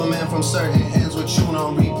Man from certain ends with tune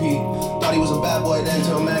on repeat. Thought he was a bad boy then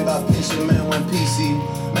till man got pinched and man went PC.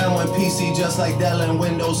 Man went PC just like Dell and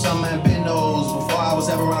Windows. Some man been those. Before I was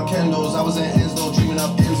ever around Kendos, I was in Enzo dreaming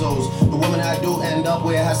up Enzos. The woman I do end up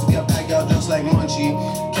with has to be a backyard just like Munchie.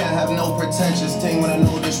 Can't have no pretentious thing when I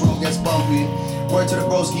know this road gets bumpy. Word to the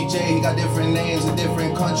broski J, he got different names in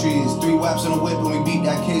different countries. 3 whaps in a whip and we beat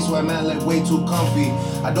that case where man look way too comfy.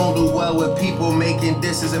 I don't do well with people making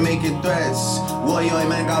disses and making threats. Warrior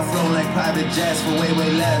man got flown like private jets for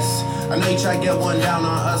way less. I know you try to get one down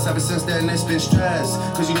on us, ever since then it's been stress.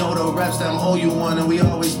 Cause you know the reps them owe you one and we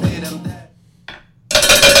always pay them that.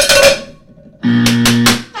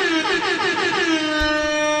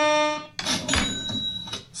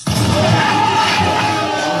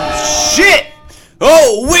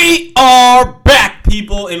 Oh, we are back,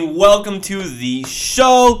 people, and welcome to the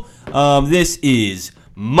show. This is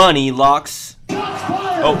Money Locks.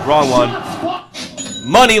 Oh, wrong one.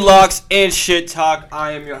 Money Locks and Shit Talk.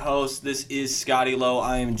 I am your host. This is Scotty Lowe.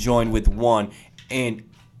 I am joined with one and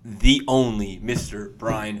the only Mr.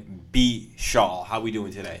 Brian B. Shaw. How we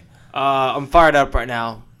doing today? I'm fired up right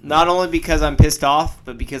now. Not only because I'm pissed off,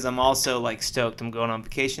 but because I'm also stoked. I'm going on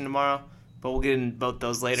vacation tomorrow. But we'll get into both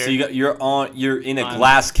those later. So you're in a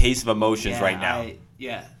glass case of emotions right now.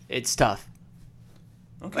 It's tough.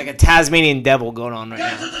 Okay. Like a Tasmanian devil going on right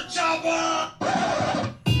now.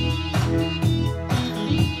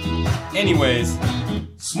 Anyways,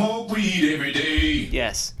 smoke weed every day.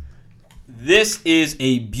 Yes. This is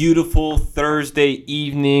a beautiful Thursday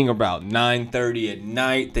evening, about 9:30 at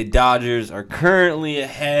night. The Dodgers are currently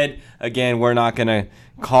ahead. Again, we're not gonna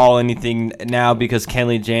call anything now because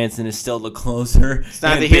Kenley Jansen is still the closer. It's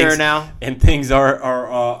not the hero now, and things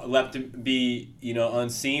are left to be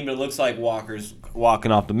unseen. But it looks like Walker's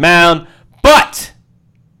walking off the mound. But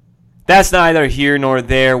that's neither here nor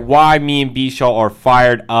there. Why me and B Shaw are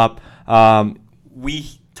fired up.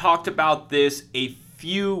 We talked about this a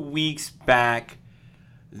few weeks back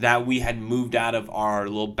that we had moved out of our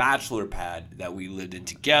little bachelor pad that we lived in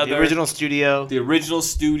together. The original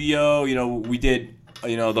studio. We did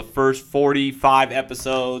the first 45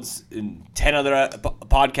 episodes and 10 other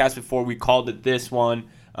podcasts before we called it this one.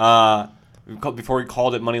 Before we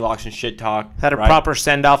called it Money Locks and Shit Talk. Had a proper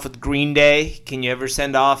send-off with Green Day. Can you ever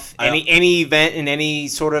send off any event in any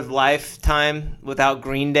sort of lifetime without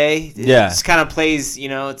Green Day? It just kind of plays,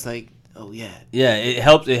 it's like, oh, yeah. Yeah, it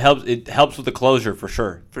helps with the closure for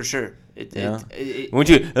sure. For sure. Once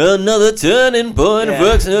you another turning point,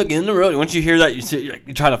 in the road. Once you hear that, you're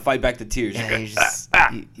trying to fight back the tears.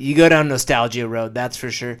 Yeah, you go down nostalgia road, that's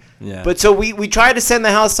for sure. Yeah. But so we tried to send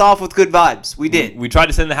the house off with good vibes. We did. We tried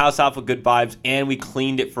to send the house off with good vibes, and we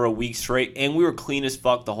cleaned it for a week straight, and we were clean as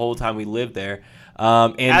fuck the whole time we lived there.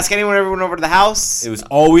 And ask anyone ever went over to the house. It was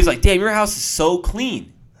always like, damn, your house is so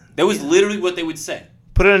clean. That was literally what they would say.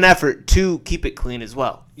 Put in an effort to keep it clean as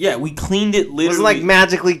well. Yeah, we cleaned it literally. It wasn't like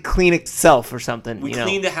magically clean itself or something. We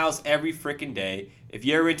cleaned the house every freaking day. If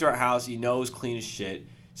you ever enter our house, you know it's clean as shit.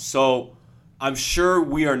 So I'm sure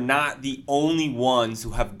we are not the only ones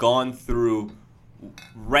who have gone through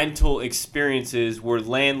rental experiences where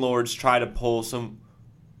landlords try to pull some,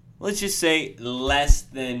 let's just say, less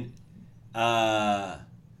than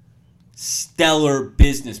stellar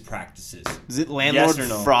business practices. Is it landlord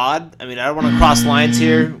fraud? I mean, I don't want to cross lines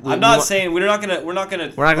here. I'm not saying we're not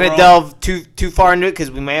gonna delve too far into it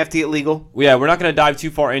because we may have to get legal. Yeah, we're not gonna dive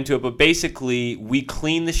too far into it, but basically, we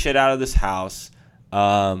cleaned the shit out of this house,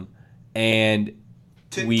 and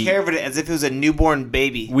took care of it as if it was a newborn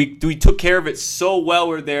baby. We took care of it so well.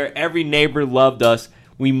 We're there. Every neighbor loved us.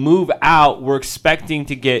 We move out. We're expecting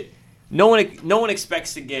to get. No one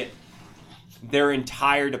expects to get their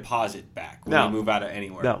entire deposit back when we move out of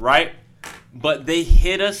anywhere, right? But they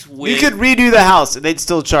hit us with... You could redo the house and they'd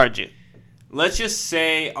still charge you. Let's just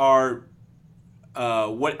say our...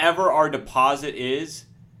 whatever our deposit is,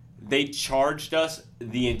 they charged us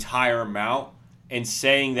the entire amount and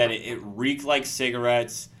saying that it reeked like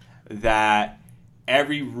cigarettes, that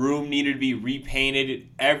every room needed to be repainted,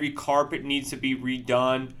 every carpet needs to be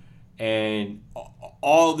redone, and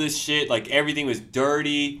all this shit, everything was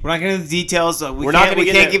dirty. We're not going to get the details. We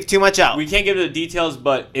can't give too much out. We can't give the details,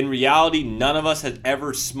 but in reality, none of us has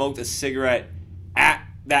ever smoked a cigarette at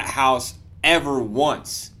that house ever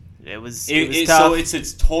once. It was tough. So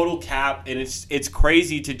it's total cap, and it's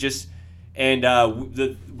crazy to just and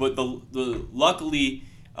luckily,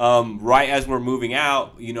 right as we're moving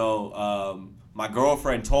out, my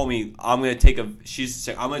girlfriend told me I'm gonna take a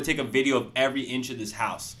video of every inch of this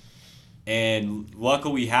house. And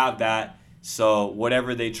luckily we have that, so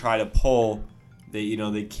whatever they try to pull,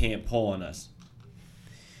 they can't pull on us.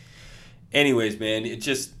 Anyways, man, it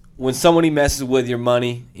just when somebody messes with your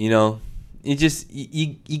money, it just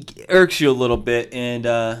it irks you a little bit. And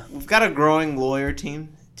we've got a growing lawyer team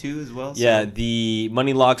too as well. So. Yeah, the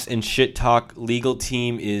Money Locks and Shit Talk legal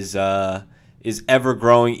team is ever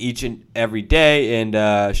growing each and every day, and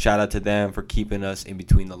shout out to them for keeping us in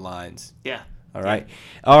between the lines. Yeah. All right,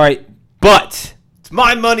 but it's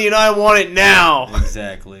my money and I want it now.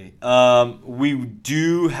 Exactly. We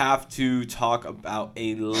do have to talk about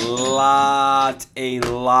a lot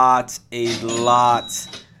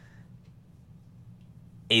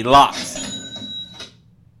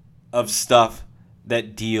of stuff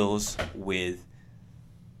that deals with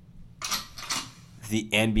the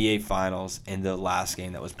NBA Finals and the last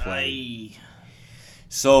game that was played.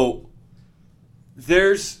 So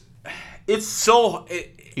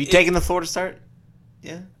You taking the floor to start?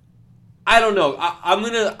 Yeah. I don't know. I'm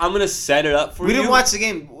gonna set it up for you. We didn't watch the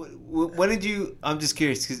game. When did you? I'm just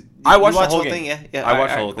curious because I watched the whole thing. Yeah. I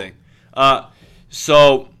watched the whole thing.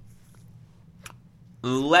 So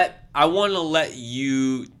I want to let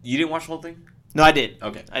you. You didn't watch the whole thing? No, I did.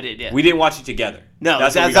 Okay, I did. Yeah. We didn't watch it together. No,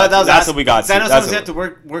 that's what we got. That's what we got. I know someone's have to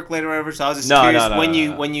work later or whatever. So I was just curious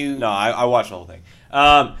when you. No, I watched the whole thing.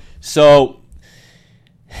 So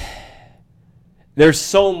there's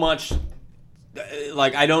so much.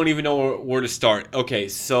 Like I don't even know where to start. Okay,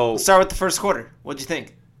 so let's start with the first quarter. What'd you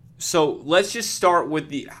think? So let's just start with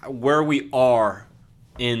where we are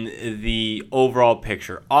in the overall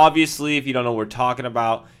picture. Obviously, if you don't know what we're talking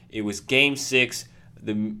about, it was Game 6.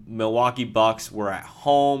 The Milwaukee Bucks were at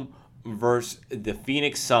home versus the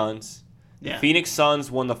Phoenix Suns. Yeah. The Phoenix Suns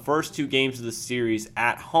won the first 2 games of the series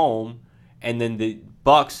at home, and then the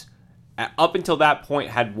Bucks, up until that point,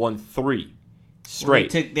 had won 3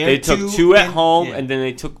 straight. Well, they took 2 at home, and then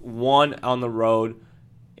they took 1 on the road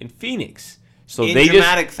in Phoenix. So in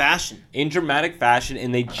dramatic fashion, and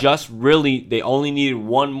they they only needed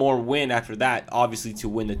 1 more win after that, obviously, to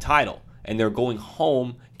win the title, and they're going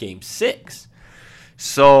home Game 6.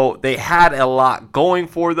 So they had a lot going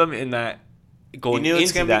for them in that. Going you knew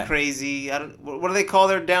it's going to be crazy. What do they call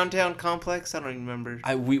their downtown complex? I don't even remember.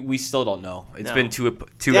 We still don't know. It's been two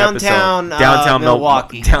downtown, episodes. Downtown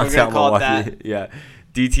Milwaukee. Downtown call Milwaukee. It that. Yeah,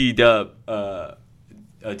 DT Dub,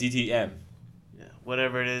 DTM. Yeah,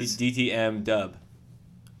 whatever it is. DTM Dub.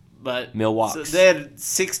 But Milwaukee. So they had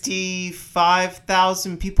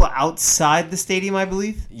 65,000 people outside the stadium, I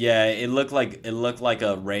believe. Yeah, it looked like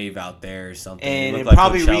a rave out there or something. And it like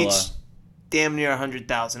probably Coachella. reached damn near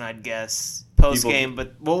 100,000, I'd guess, post game.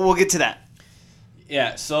 But we'll get to that.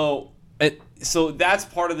 Yeah, so that's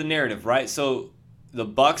part of the narrative, right? So the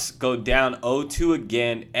Bucks go down 0-2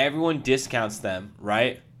 again. Everyone discounts them,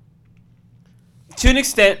 right? To an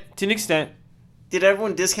extent. Did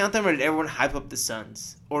everyone discount them, or did everyone hype up the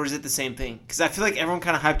Suns? Or is it the same thing? Because I feel like everyone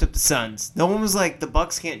kind of hyped up the Suns. No one was like, the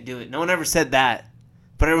Bucks can't do it. No one ever said that.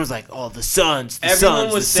 But everyone's like, oh, the Suns,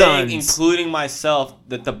 Everyone was saying, including myself,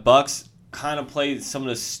 that the Bucks kind of played some of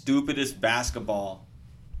the stupidest basketball,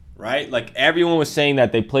 right? Like, everyone was saying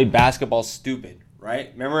that they played basketball stupid, right?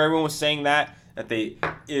 Remember everyone was saying that they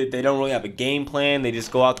don't really have a game plan. They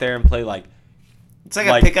just go out there and play like... It's like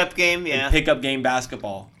a pickup game, yeah. Pickup game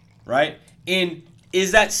basketball, right? And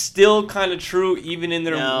is that still kind of true even in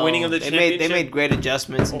their winning of the championship? They made great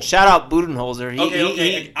adjustments. And shout out Budenholzer. He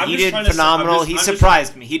did phenomenal. He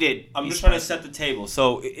surprised me. He did. I'm just trying to set the table.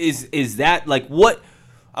 So is that like what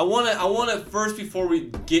I want to first, before we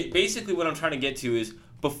get, basically what I'm trying to get to is,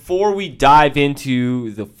 before we dive into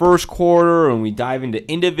the first quarter and we dive into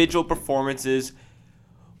individual performances,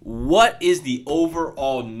 what is the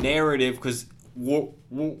overall narrative? Because we've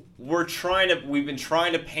been trying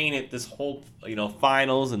to paint it this whole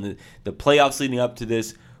finals and the playoffs leading up to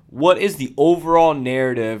this. What is the overall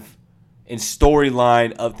narrative and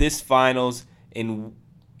storyline of this finals, and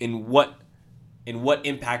what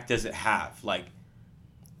impact does it have? Like,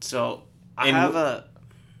 so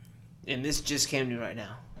and this just came to me right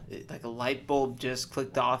now. Like a light bulb just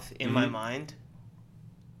clicked off in my mind.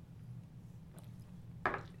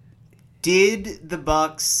 Did the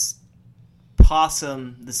Bucks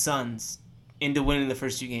possum the Suns into winning the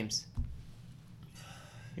first 2 games?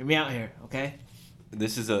 Hear me out here, okay?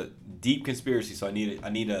 This is a deep conspiracy, so I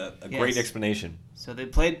need a great explanation. So they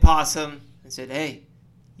played possum and said, "Hey,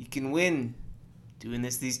 you can win doing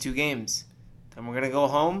these 2 games. Then we're gonna go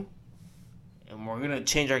home and we're gonna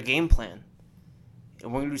change our game plan,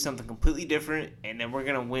 and we're gonna do something completely different, and then we're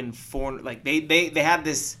gonna win 4." Like they had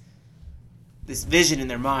this vision in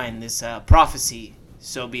their mind, this prophecy.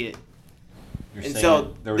 So be it. And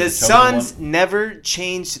so the Suns never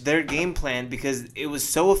changed their game plan because it was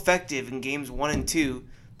so effective in games 1 and 2.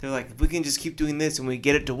 They're like, if we can just keep doing this and we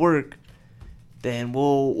get it to work, then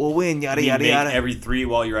we'll win. Yada You yada make yada. every three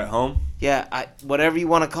while you're at home. Yeah, whatever you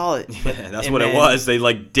want to call it. But, Yeah, that's and what it then- was. They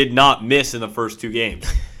like did not miss in the first two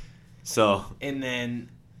games. So And then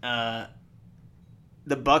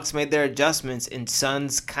the Bucks made their adjustments, and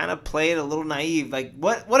Suns kind of played a little naive. Like,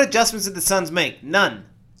 what adjustments did the Suns make? None.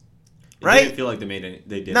 it Right? didn't feel like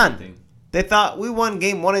they did None. anything. They thought we won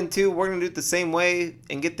game 1 and 2. We're gonna do it the same way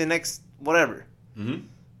and get the next whatever. Mm-hmm.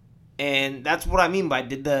 And that's what I mean by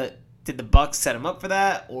did the Bucks set them up for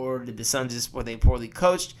that, or did the Suns just were they poorly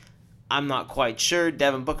coached? I'm not quite sure.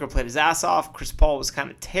 Devin Booker played his ass off. Chris Paul was kind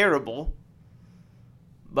of terrible.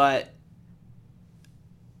 But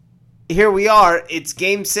here we are. It's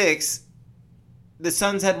game 6. The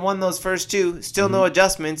Suns had won those first two. Still no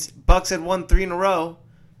adjustments. Bucks had won 3 in a row.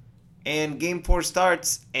 And game 4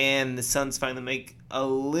 starts, and the Suns finally make a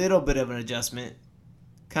little bit of an adjustment.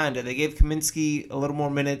 Kind of. They gave Kaminsky a little more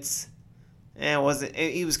minutes. And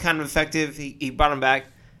he was kind of effective. He brought him back.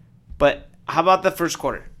 But how about the first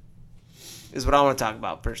quarter? Is what I want to talk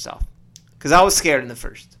about first off. Because I was scared in the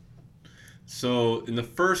first. So in the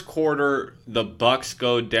first quarter, the Bucks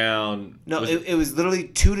go down. No, it was literally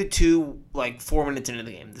 2-2, like 4 minutes into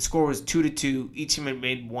the game. The score was 2-2. Each team had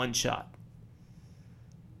made one shot.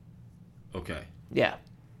 Okay. Yeah.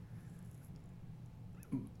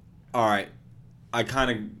 All right. I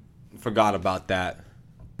kind of forgot about that.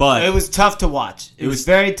 But It was tough to watch. It was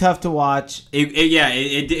very tough to watch.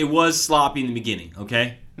 it was sloppy in the beginning,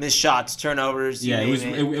 okay? Missed shots, turnovers. you Yeah,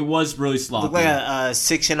 name it was really sloppy. Looked like a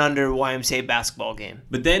 6 and under YMCA basketball game.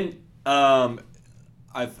 But then,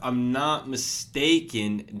 if I'm not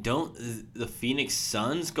mistaken, don't the Phoenix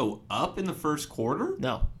Suns go up in the first quarter?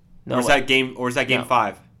 No. No Or is way. that game No.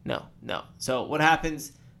 5? No. So what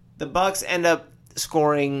happens? The Bucks end up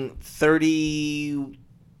scoring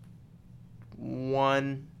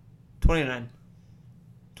 31, 29,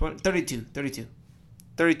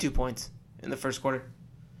 32 points in the first quarter.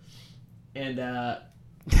 And the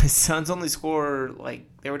Suns only score, like,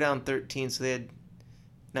 they were down 13, so they had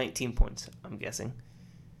 19 points, I'm guessing.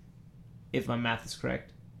 If my math is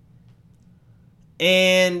correct.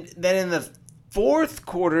 And then in the fourth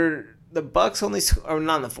quarter, the Bucks only, or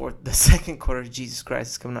not in the fourth, the second quarter, Jesus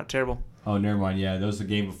Christ, it's coming out terrible. Oh, never mind. Yeah, that was the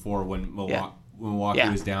game before when Milwaukee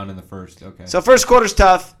Yeah. was down in the first. Okay. So first quarter's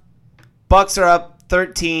tough. Bucks are up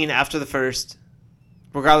 13 after the first.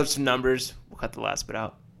 Regardless of numbers, we'll cut the last bit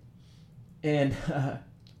out. And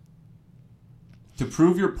to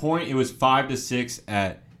prove your point, it was 5-6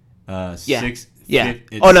 at 6. Yeah.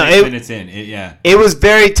 It's Oh, no, 6 it- minutes in. it was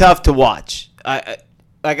very tough to watch.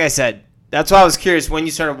 Like I said, that's why I was curious when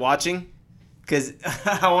you started watching, because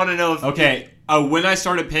I want to know if Okay. When I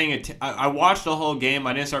started paying attention, I watched the whole game.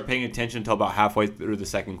 I didn't start paying attention until about halfway through the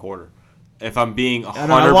second quarter. If I'm being 100%.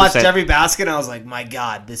 And I watched every basket, and I was like, my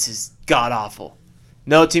God, this is god awful.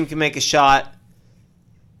 No team can make a shot.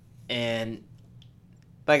 And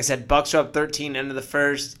like I said, Bucks are up 13 end of the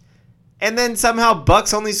first. And then somehow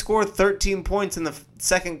Bucks only score 13 points in the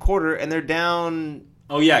second quarter, and they're down.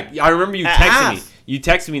 Oh, yeah. I remember you At texted half. me. You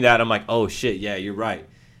texted me that. I'm like, oh, shit. Yeah, you're right.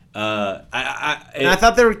 And I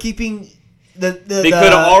thought they were keeping they could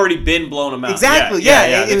have already been blown them out. Exactly.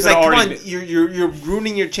 Yeah. It They was could like, have come on, already been- you're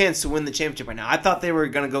ruining your chance to win the championship right now. I thought they were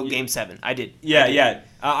gonna go Game 7. I did. Yeah.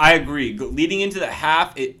 I agree. Leading into the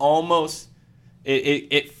half, it almost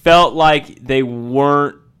It felt like they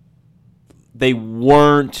weren't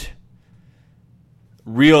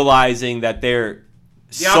realizing that they're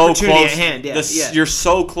so opportunity close. at hand, yeah. You're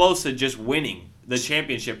so close to just winning the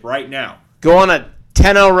championship right now. Go on a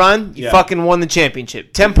 10-0 run. You Yeah. fucking won the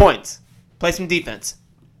championship. 10 points. Play some defense.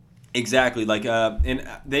 Exactly. Like, and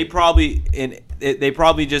they probably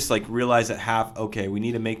just like realized at half. Okay, we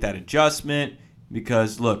need to make that adjustment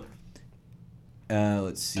because look.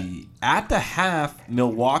 Let's see. At the half,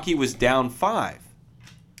 Milwaukee was down 5.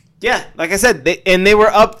 Yeah, like I said, they were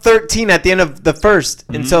up 13 at the end of the first,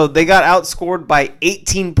 and so they got outscored by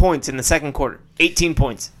 18 points in the second quarter. 18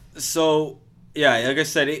 points. So, yeah, like I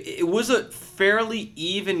said, it was a fairly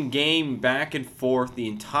even game back and forth the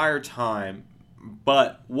entire time.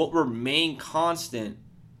 But what remained constant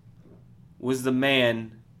was the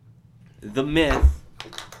man, the myth,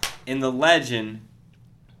 and the legend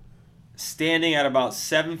standing at about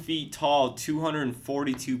 7 feet tall,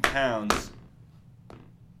 242 pounds.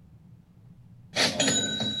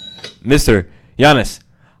 Mr. Giannis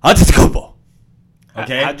Antetokounmpo.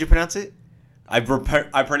 Okay? How'd you pronounce it? I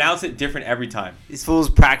pronounce it different every time. These fools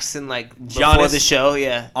practicing like before Giannis the show.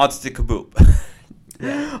 Yeah. Antetokounmpo.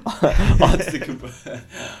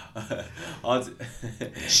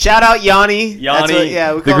 Shout out Yanni. Yanni, We the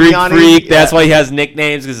call him Greek Yanni. freak. That's Yeah. why he has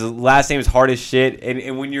nicknames, because his last name is hard as shit.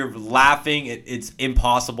 And when you're laughing, it's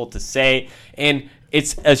impossible to say. And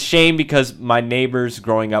it's a shame because my neighbors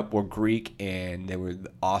growing up were Greek, and they were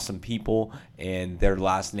awesome people, and their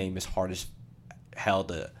last name is hard as hell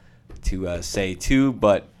to say too.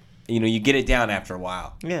 But you get it down after a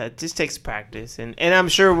while. Yeah, it just takes practice, and I'm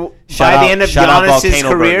sure Shout by out- the end of shout out Giannis's Volcano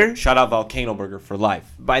career, Burger. Shout out Volcano Burger for life.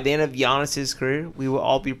 by the end of Giannis's career, we will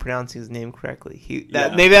all be pronouncing his name correctly.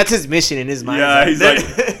 Yeah. Maybe that's his mission in his mind. Yeah,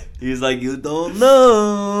 he's like, you don't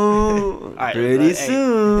know. All right, Pretty hey.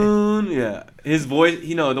 soon. Yeah. His voice,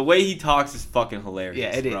 the way he talks is fucking hilarious,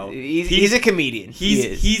 yeah, it is. bro. He's a comedian.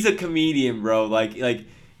 He's a comedian, bro. Like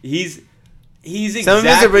he's exactly, some of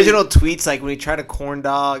his original tweets, like when he tried a corn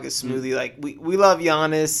dog, a smoothie, like we love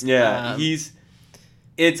Giannis. Yeah,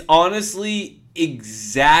 it's honestly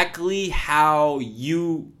exactly how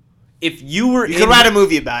if you were You could write a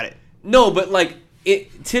movie about it. No, but like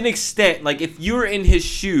it to an extent, like if you were in his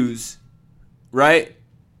shoes, right?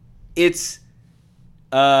 It's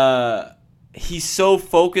he's so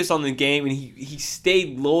focused on the game, and he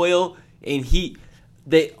stayed loyal, and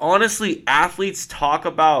they honestly, athletes talk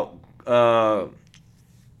about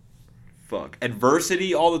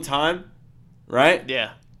adversity all the time, right?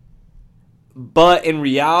 Yeah. But in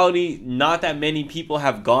reality, not that many people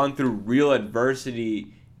have gone through real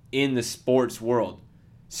adversity in the sports world.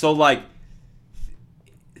 So, like,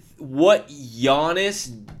 what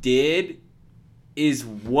Giannis did is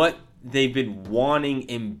what they've been wanting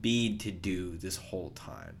Embiid to do this whole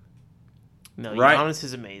time. No, Right. Giannis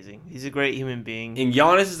is amazing. He's a great human being. And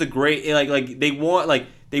Giannis is the great, they want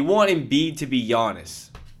Embiid to be Giannis.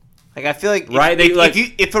 Like, I feel like Right,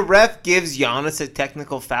 if a ref gives Giannis a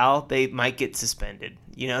technical foul, they might get suspended.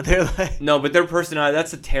 They're like, No, but their personality,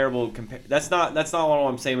 that's a terrible That's not what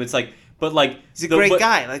I'm saying. It's like, but like, he's a great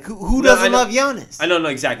guy. Like, who No, doesn't I know- love Giannis? I don't know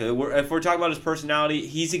exactly. If we're talking about his personality,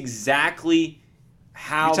 he's exactly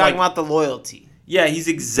how. You're talking about the loyalty. Yeah, he's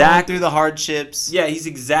Going exactly. through the hardships. Yeah, he's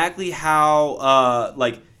exactly how.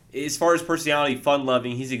 As far as personality, fun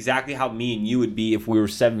loving, he's exactly how me and you would be if we were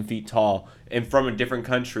 7 feet tall and from a different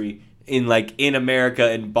country in America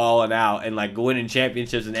and balling out and like winning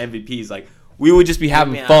championships and MVPs. Like, we would just be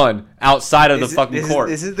having Yeah. fun outside of the fucking this court.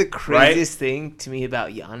 This is the craziest thing to me about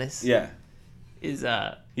Giannis. Yeah, Is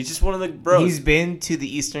he's just one of the bros. he's been to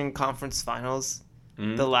the Eastern Conference Finals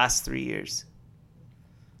Mhm. the last 3 years.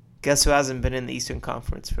 Guess who hasn't been in the Eastern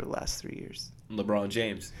Conference for the last 3 years? LeBron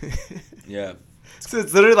James. Yeah. So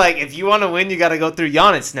it's literally like, if you want to win, you got to go through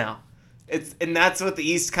Giannis now. And that's what the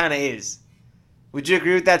East kind of is. Would you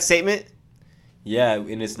agree with that statement? Yeah,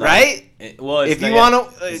 and it's not Right? Well, it's If you not-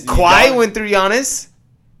 want to, it's- Kawhi you went through Giannis.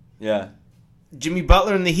 Yeah. Jimmy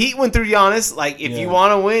Butler and the Heat went through Giannis. Like, if you Yeah.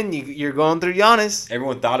 want to win, you're going through Giannis.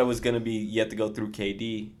 Everyone thought it was gonna be you have to go through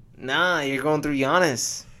KD. Nah, you're going through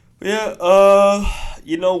Giannis. Yeah.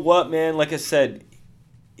 You know what, man? Like I said,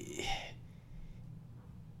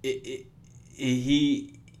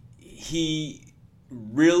 he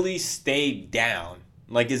really stayed down.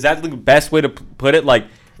 Like, is that the best way to put it? Like,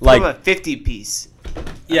 From a 50 piece.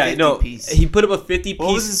 yeah, 50 no. piece. He put up a 50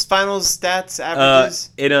 What was piece his finals stats, averages?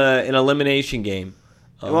 in an elimination game.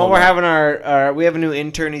 While we're having we have a new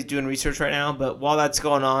intern. He's doing research right now. But while that's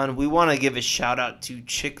going on, we want to give a shout out to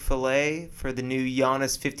Chick-fil-A for the new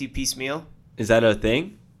Giannis 50-piece meal. Is that a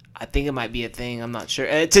thing? I think it might be a thing. I'm not sure.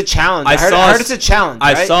 It's a challenge. I I heard, saw I a heard it's a challenge.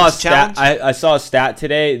 I right? saw It's a stat. challenge? I saw a stat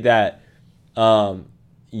today that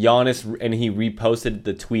Giannis, and he reposted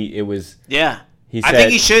the tweet. It was Yeah. he I said.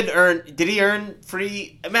 think he should earn. Did he earn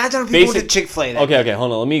free? Imagine if people went to Basic- Chick-fil-A. Okay,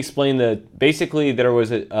 hold on. Let me explain basically, there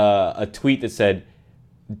was a tweet that said,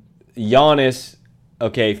 Giannis,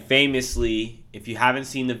 okay, famously, if you haven't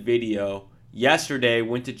seen the video, yesterday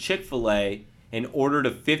went to Chick-fil-A and ordered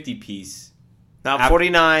a 50-piece. Not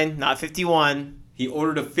 49, not 51. He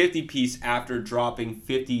ordered a 50-piece after dropping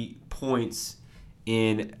 50 points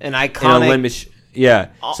in An in a iconic, limit. Yeah.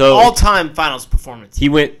 So all-time finals performance. he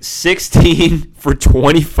went 16 for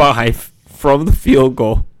 25 from the field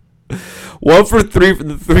goal. 1 for 3 from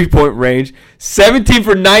the three-point range. 17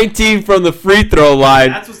 for 19 from the free throw line.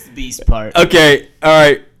 That's what's the beast part. Okay, all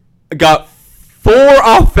right. Got 4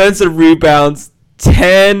 offensive rebounds,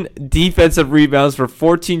 10 defensive rebounds for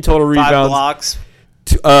 14 total 5 rebounds. blocks.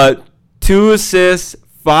 2 assists,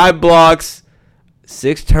 5 blocks,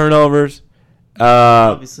 6 turnovers,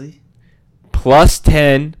 Obviously. plus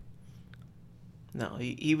 10, No,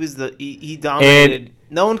 he was he dominated.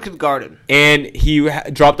 No one could guard him. and he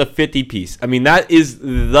dropped a 50 piece. I mean, that is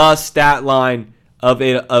the stat line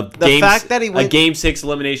fact that he a went- game 6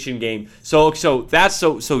 elimination game. So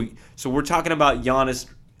we're talking about Giannis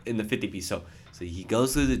in the 50 piece. So he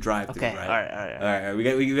goes through the drive-through, Okay, right? all right.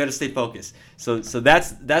 We got to stay focused. So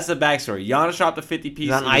that's the backstory. Giannis dropped a 50 piece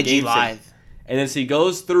He's on in the IG game 6. Live. And then so he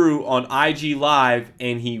goes through on IG Live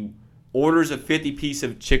and he orders a 50 piece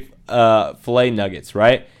of Chick-fil-A nuggets,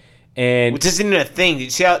 right? And Which isn't even a thing.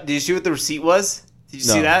 Did you see what the receipt was? Did you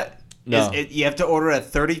see No. that? No. You have to order a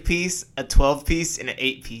 30-piece, a 12-piece, and an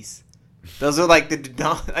 8-piece. Those are like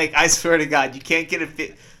like I swear to God, you can't get a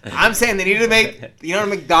fit. I'm saying they need to make. You know,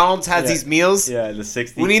 McDonald's has these meals. yeah, the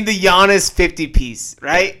 60. We need the Giannis 50-piece,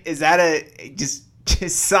 right? Is that just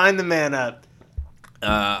sign the man up?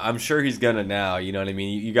 I'm sure he's gonna now. You know what I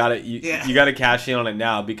mean? You gotta cash in on it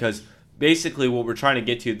now because basically what we're trying to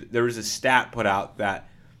get to. There was a stat put out that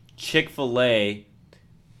Chick-fil-A,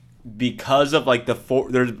 because of like there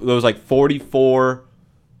was like 44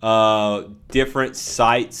 different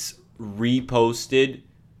sites reposted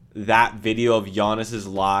that video of Giannis's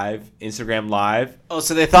Instagram live. Oh,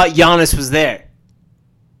 so they thought Giannis was there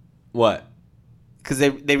What? because they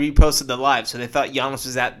reposted the live, so they thought Giannis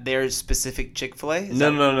was at their specific Chick-fil-A.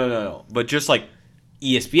 No. But just like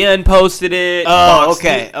ESPN posted it. Oh, Fox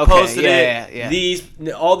okay, News okay, posted yeah, it.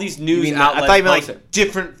 yeah. All these news I outlets. thought you meant posted it. like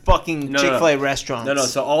different fucking No. Chick-fil-A restaurants. No.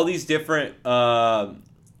 So all these different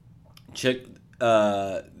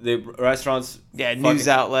the restaurants. Yeah, fucking- news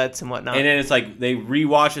outlets and whatnot. And then it's like they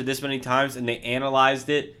rewatched it this many times and they analyzed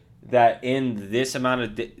it that in this amount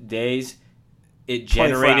of days it 24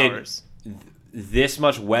 generated hours. this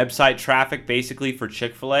much website traffic basically for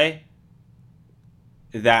Chick-fil-A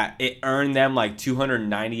that it earned them like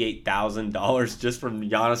 $298,000 just from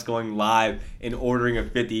Giannis going live and ordering a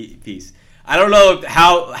 50 piece. I don't know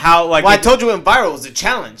how like. Well, I told you it went viral. It was a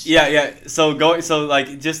challenge. Yeah. So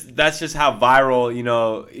that's just how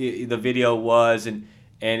viral the video was, and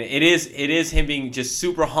it is him being just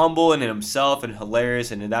super humble and in himself and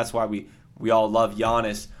hilarious, and that's why we all love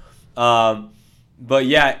Giannis. But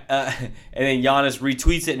yeah, and then Giannis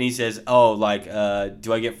retweets it and he says, "Oh, like,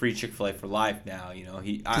 do I get free Chick-fil-A for life now?"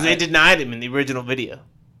 Because they denied him in the original video.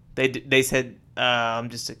 They said, "I'm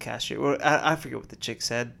just a cashier." Well, I forget what the chick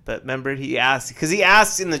said, but remember he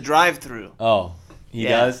asked in the drive-through. Oh, he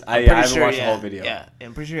Yeah, does. I'm I pretty haven't sure, watched the whole video. Yeah,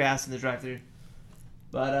 I'm pretty sure he asked in the drive-through.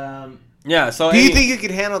 But Yeah. So do you think you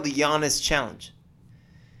could handle the Giannis challenge?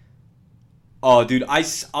 Oh, dude,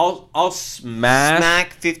 I'll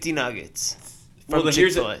Smack 50 nuggets. From Well,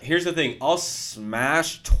 Chick-fil-A. here's the thing. I'll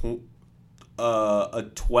smash a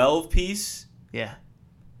 12 piece, Yeah.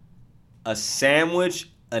 a sandwich,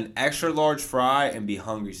 an extra large fry, and be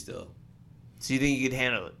hungry still. So you think you could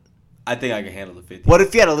handle it? I think I can handle the 50. What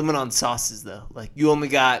if you had a limit on sauces though? Like you only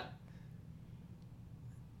got.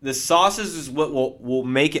 The sauces is what will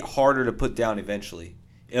make it harder to put down eventually.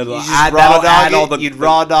 It'll You just add, raw that'll add all dog the it. You'd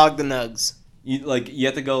raw dog the nugs. You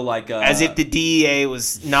have to go like As if the DEA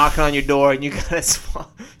was knocking on your door and you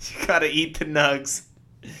gotta eat the nugs.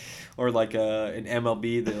 or like an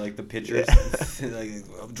MLB the pitchers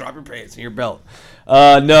like drop your pants in your belt.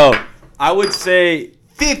 No, I would say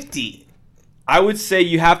 50. I would say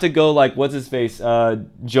you have to go like what's his face,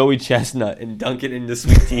 Joey Chestnut, and dunk it into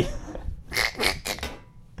sweet tea.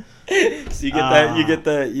 So you get that. You get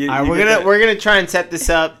the. You, All right, you we're gonna try and set this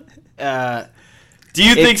up. Do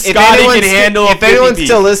you think If Scotty anyone's can handle a If 50 anyone's piece?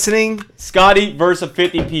 still listening, Scotty versus a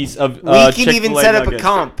 50 piece of we can even Chick-fil-A set up a nuggets.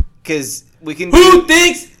 comp because we can. Who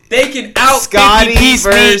thinks they can out Scotty 50 piece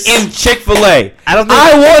me versus- in Chick-fil-A? I don't think-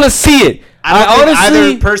 I want to see it. I don't think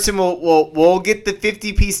honestly. either person will get the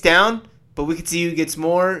 50 piece down, but we can see who gets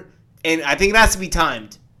more, and I think it has to be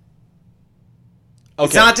timed. Okay.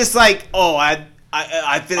 It's not just like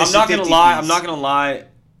I finished. I'm not the gonna 50 lie. piece. I'm not gonna lie.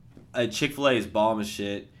 Chick-fil-A is bomb as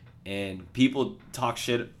shit, and people talk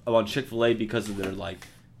shit about Chick-fil-A because of their like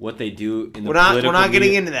what they do in the We're not political getting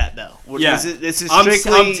media. into that though. Yeah. This is I'm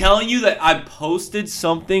strictly. telling you that I posted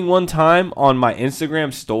something one time on my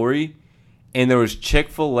Instagram story, and there was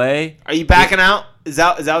Chick-fil-A. Are you backing out? Is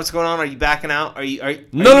that what's going on? Are you backing out? Are you No, you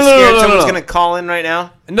no, scared no, someone's no. gonna call in right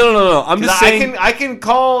now? No. I'm 'Cause just saying. I can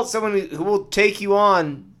call someone who will take you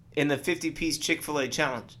on in the 50 piece Chick-fil-A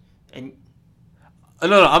challenge. And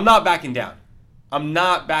No. I'm not backing down. I'm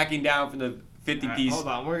not backing down from the 50 piece. hold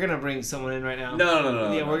on, we're gonna bring someone in right now.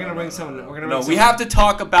 No. Yeah, we're gonna bring someone. We're gonna. No, bring we someone. have to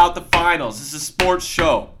talk about the finals. This is a sports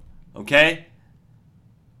show, okay?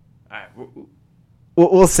 All right,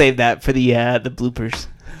 we'll save that for the bloopers.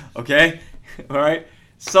 Okay? All right?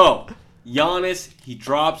 So, Giannis, he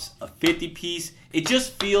drops a 50 piece. It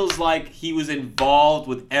just feels like he was involved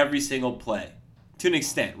with every single play to an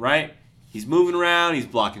extent, right? He's moving around, he's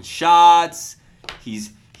blocking shots,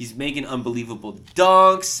 he's He's making unbelievable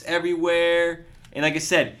dunks everywhere. And like I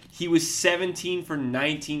said, he was 17 for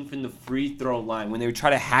 19 from the free throw line when they would try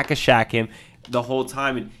to hack-a-shack him the whole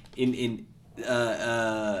time. And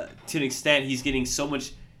to an extent, he's getting so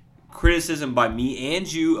much criticism by me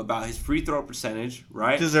and you about his free throw percentage,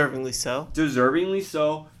 right? Deservingly so. Deservingly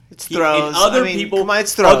so. It's throws. And other I mean, people, come on,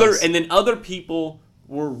 it's throws. and then other people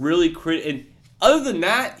were really and other than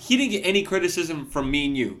that, he didn't get any criticism from me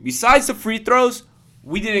and you. Besides the free throws,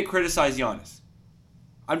 we didn't criticize Giannis.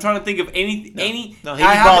 I'm trying to think of any. No, he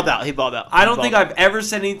balled out. He balled out. I don't think I've ever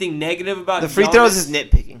said anything negative about the free Giannis. throws is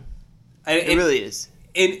nitpicking. It really is.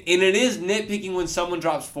 And it is nitpicking when someone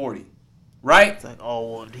drops 40, right? It's like,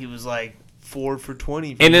 oh, well, he was like 4 for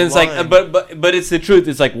 20. And then it's like, but it's the truth.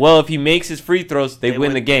 It's like, well, if he makes his free throws, they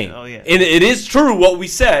win the game. Oh yeah. And it is true what we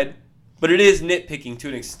said, but it is nitpicking to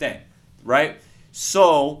an extent, right?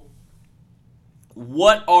 So,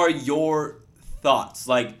 what are your thoughts?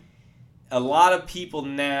 Like, a lot of people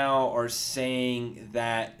now are saying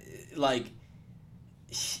that, like,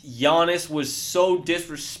 Giannis was so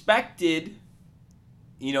disrespected,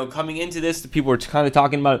 you know, coming into this. The people were kind of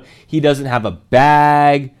talking about he doesn't have a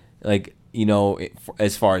bag, like, you know,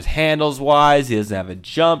 as far as handles wise, he doesn't have a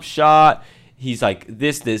jump shot. He's like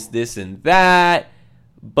this, and that.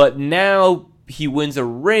 But now he wins a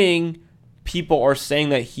ring. People are saying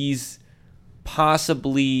that he's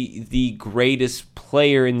possibly the greatest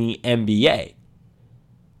player in the NBA.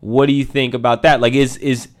 What do you think about that? Like, does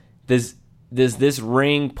this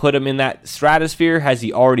ring put him in that stratosphere? Has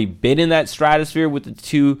he already been in that stratosphere with the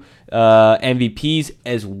two MVPs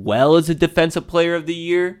as well as a Defensive Player of the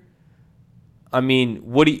Year? I mean,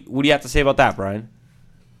 what do you have to say about that, Brian?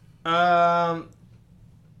 Not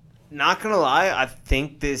gonna lie, I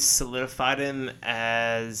think this solidified him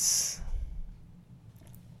as.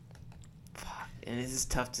 And this is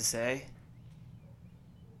tough to say.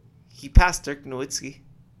 He passed Dirk Nowitzki.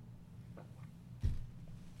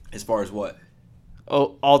 As far as what?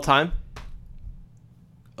 Oh, all time?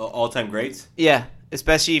 All-time greats? Yeah,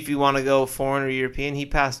 especially if you want to go foreign or European. He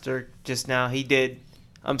passed Dirk just now. He did.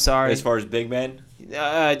 I'm sorry. As far as big men?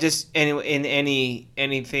 Just in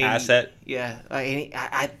anything. Asset?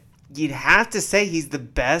 Yeah. You'd have to say he's the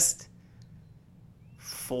best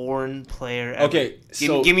foreign player ever. Okay,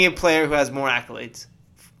 so give me a player who has more accolades.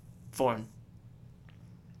 Foreign.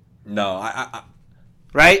 No, I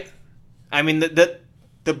right? I mean, the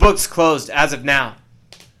book's closed as of now.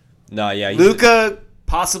 No, yeah. Luka,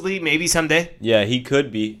 possibly, maybe someday. Yeah, he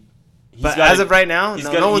could be. But as of right now,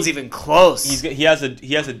 no one's even close. He has a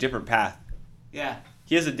different path. Yeah.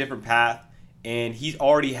 He has a different path, and he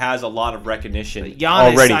already has a lot of recognition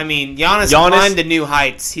Giannis, already. I mean, Giannis climbed to new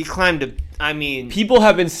heights. He climbed to, I mean... People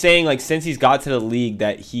have been saying, like, since he's got to the league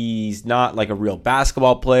that he's not, like, a real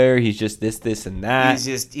basketball player. He's just this, and that.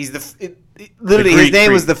 Literally, his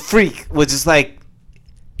name was the Freak, which is, like,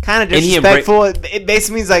 kind of disrespectful. It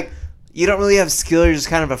basically means, like, you don't really have skill. You're just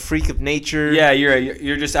kind of a freak of nature. Yeah,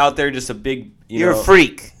 you're just out there, just a big. You're a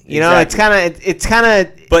freak. You know, it's kind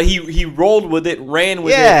of. But he rolled with it, ran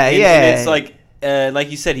with it. And it's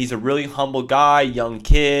like you said, he's a really humble guy, young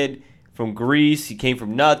kid from Greece. He came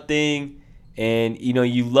from nothing, and you know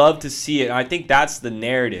you love to see it. And I think that's the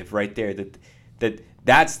narrative right there.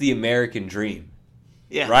 That's the American dream.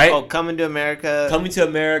 Yeah. Right? Oh, coming to America.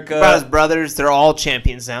 About his brothers, they're all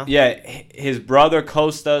champions now. Yeah, his brother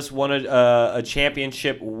Kostas won a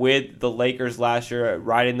championship with the Lakers last year,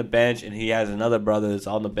 riding the bench, and he has another brother that's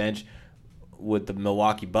on the bench with the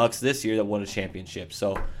Milwaukee Bucks this year that won a championship.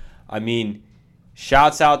 So, I mean,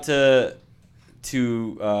 shouts out to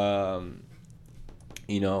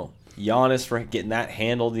Giannis for getting that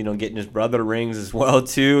handled. You know, getting his brother rings as well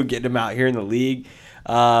too, getting him out here in the league.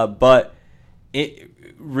 But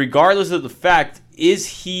regardless of the fact, is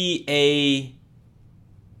he a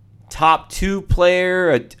top 2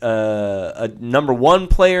 player, a number 1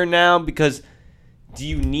 player now? Because do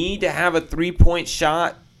you need to have a 3-point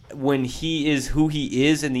shot when he is who he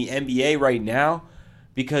is in the NBA right now?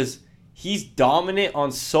 Because he's dominant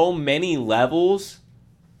on so many levels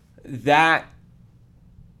that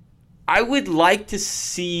I would like to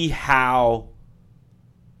see how.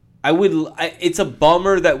 It's a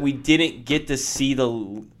bummer that we didn't get to see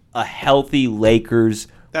a healthy Lakers.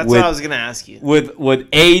 That's what I was gonna ask you. With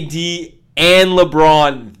AD and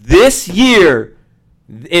LeBron this year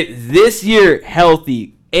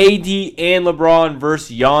healthy. AD and LeBron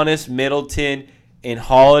versus Giannis, Middleton, and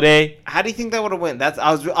Holiday. How do you think that would have went?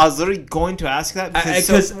 I was literally going to ask that because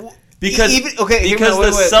the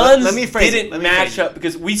Suns didn't match up.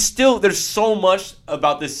 Because there's so much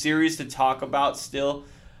about this series to talk about still.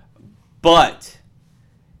 But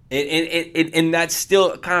And that's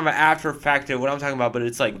still kind of an after effect of what I'm talking about, but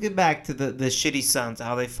it's like We'll get back to the shitty Suns,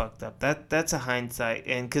 how they fucked up. That's a hindsight,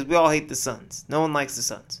 and because we all hate the Suns. No one likes the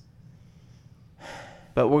Suns.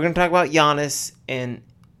 But we're gonna talk about Giannis, and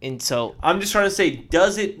so I'm just trying to say,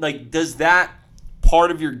 does that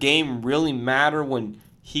part of your game really matter when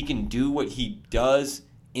he can do what he does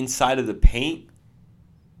inside of the paint?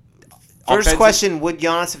 First question, would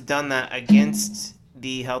Giannis have done that against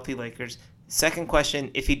the healthy Lakers? Second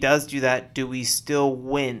question, if he does do that, do we still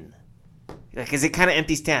win? Like, is it kind of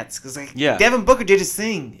empty stats? Because Devin Booker did his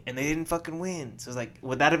thing, and they didn't fucking win. So it's like,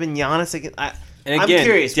 would that have been Giannis again? And again, I'm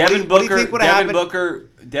curious. Devin what do you think would have happened?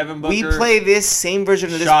 Devin Booker. We play this same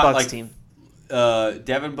version of this Bucks team.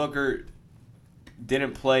 Devin Booker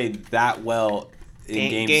didn't play that well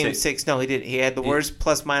in game 6. No, he didn't. He had the worst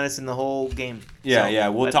plus minus in the whole game. Yeah.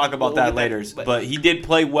 We'll talk about that later. But he did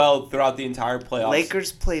play well throughout the entire playoffs.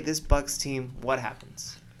 Lakers play this Bucks team. What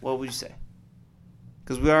happens? What would you say?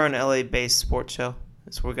 Because we are an LA-based sports show,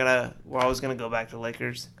 so we're always gonna go back to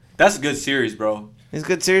Lakers. That's a good series, bro. It's a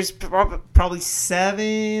good series. Probably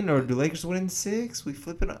 7, or do Lakers win in 6? We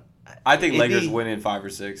flip it up. I think Lakers win in 5 or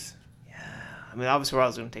 6. Yeah, I mean, obviously we're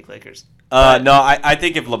always gonna take Lakers. No, I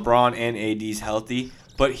think if LeBron and AD's healthy.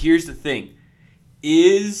 But here's the thing: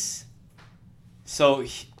 I saw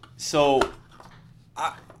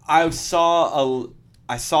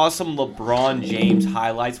some LeBron James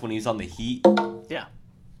highlights when he was on the Heat. Yeah.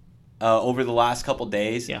 Over the last couple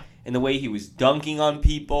days. Yeah. And the way he was dunking on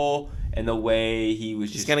people, and the way he was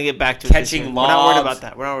He's just gonna get back to catching lobs. We're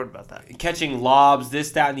not worried about that. Catching lobs,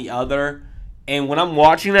 this, that, and the other. And when I'm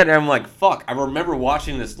watching that, I'm like, fuck, I remember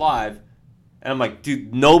watching this live. And I'm like,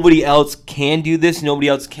 dude, nobody else can do this. Nobody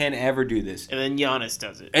else can ever do this. And then Giannis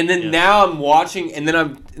does it. And then now I'm watching, and then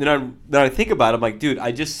I think about it. I'm like, dude,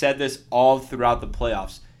 I just said this all throughout the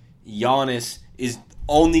playoffs. Giannis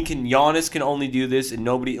can only do this, and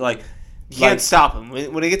nobody you can't stop him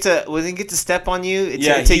when he gets a step on you.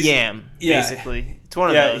 It's a yam, basically. It's one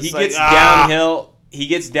of those. He gets downhill. He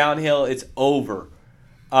gets downhill. It's over.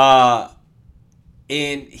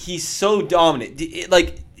 And he's so dominant.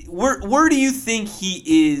 Where do you think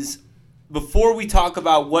he is? Before we talk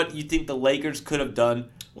about what you think the Lakers could have done,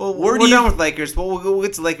 well, we're done with Lakers. Well, we'll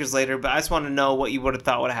get to Lakers later, but I just want to know what you would have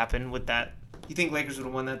thought would have happened with that. You think Lakers would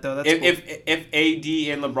have won that though? That's if AD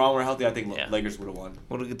and LeBron were healthy, I think Lakers would have won.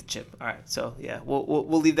 We'll get the chip. All right, so yeah,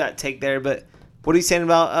 we'll leave that take there. But what are you saying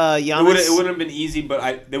about Giannis? It wouldn't have been easy,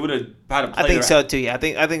 but they would have had to play. I think so too. Yeah,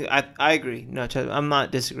 I agree. No, I'm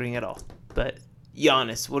not disagreeing at all. But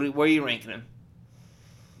Giannis, where are you ranking him?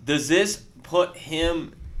 Does this put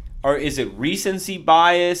him, or is it recency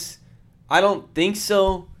bias? I don't think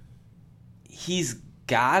so. He's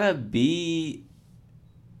gotta be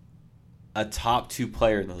a top 2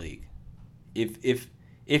 player in the league.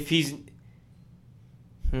 If he's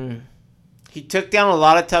He took down a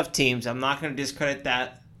lot of tough teams. I'm not going to discredit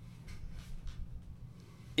that.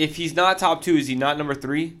 If he's not top 2, is he not number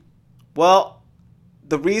 3? Well,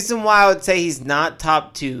 the reason why I would say he's not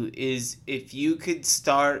top 2 is not if you could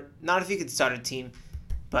start a team,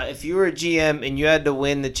 but if you were a GM and you had to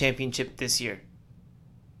win the championship this year.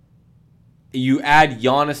 You add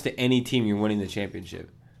Giannis to any team, you're winning the championship.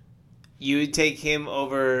 You would take him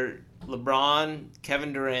over LeBron,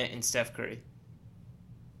 Kevin Durant, and Steph Curry.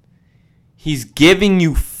 He's giving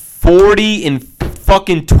you 40 and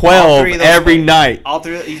fucking 12 every night. All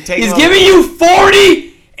three. He's giving you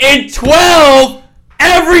 40 and 12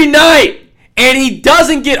 every night, and he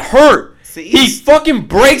doesn't get hurt. He fucking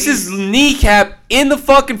breaks his kneecap in the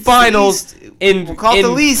fucking finals and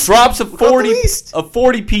drops a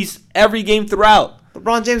 40 piece every game throughout.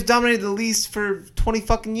 LeBron James dominated the least for 20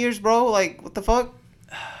 fucking years, bro. Like, what the fuck?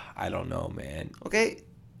 I don't know, man. Okay.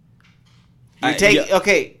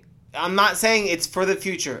 Okay. I'm not saying it's for the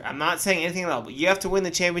future. I'm not saying anything at all. But you have to win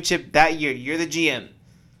the championship that year. You're the GM.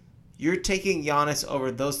 You're taking Giannis over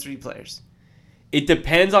those 3 players. It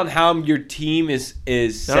depends on how your team is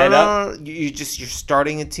set up. No. You're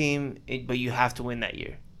starting a team, but you have to win that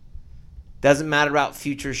year. Doesn't matter about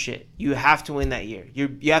future shit. You have to win that year.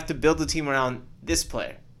 You have to build the team around this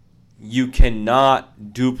player. You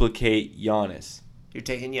cannot duplicate Giannis. You're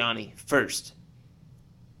taking Yanni first.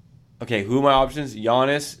 Okay, who are my options?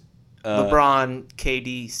 Giannis. LeBron,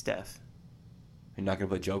 KD, Steph. You're not going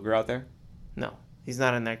to put Joker out there? No. He's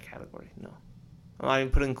not in that category. No. I'm not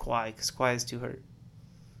even putting Kawhi because Kawhi is too hurt.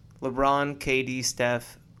 LeBron, KD,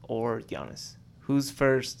 Steph, or Giannis. Who's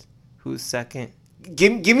first? Who's second?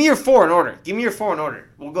 Give me your 4 in order. Give me your 4 in order.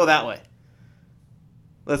 We'll go that way.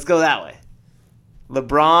 Let's go that way.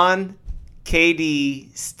 LeBron,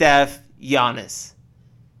 KD, Steph, Giannis.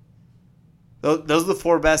 Those are the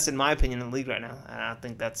 4 best, in my opinion, in the league right now. And I don't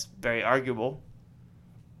think that's very arguable.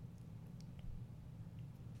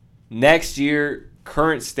 Next year,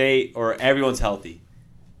 current state, or everyone's healthy.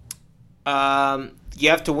 You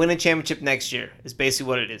have to win a championship next year. Is basically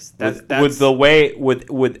what it is. With the way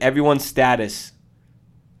with everyone's status.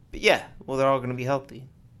 But yeah, well, they're all going to be healthy.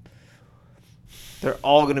 They're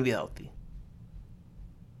all going to be healthy.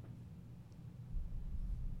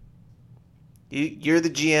 You're the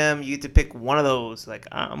GM. You get to pick one of those. Like,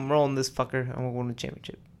 I'm rolling this fucker. I'm going to win the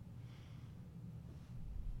championship.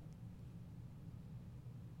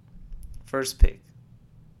 First pick.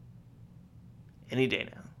 Any day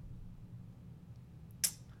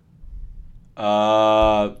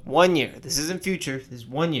now. 1 year. This isn't future. This is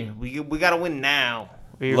 1 year. We got to win now.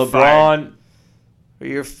 Or you're LeBron. fired. Or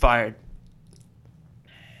you're fired.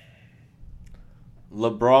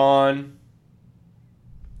 LeBron,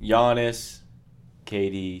 Giannis,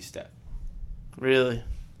 KD, Steph. Really?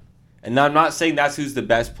 And I'm not saying that's who's the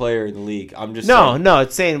best player in the league. I'm just No, saying, no.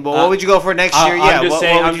 It's saying, well, what would you go for next year? I'm just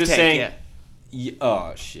saying. what would I'm you just take? saying. Yeah.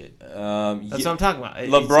 Oh shit. That's what I'm talking about.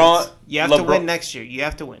 LeBron. You have to win next year. You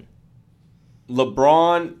have to win.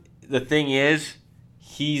 LeBron. The thing is,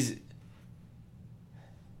 he's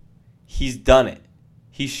done it.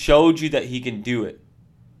 He showed you that he can do it,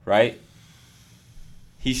 right?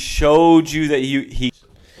 He showed you that he.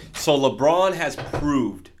 So LeBron has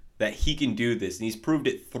proved that he can do this, and he's proved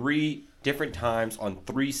it 3 different times on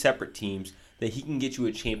 3 separate teams that he can get you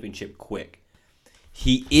a championship quick.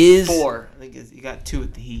 He is 4. I think you got 2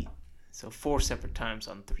 at the Heat, so 4 separate times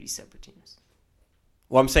on 3 separate teams.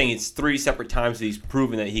 Well, I'm saying it's 3 separate times that he's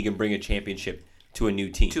proven that he can bring a championship to a new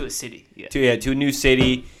team, To a city, yeah. to a new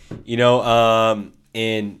city,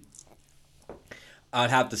 and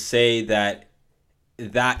I'd have to say that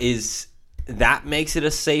makes it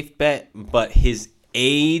a safe bet, but his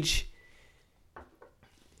age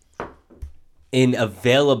and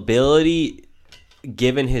availability,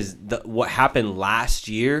 given what happened last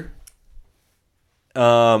year,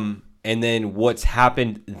 and then what's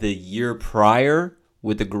happened the year prior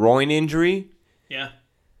with the groin injury, Yeah.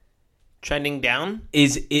 Trending down?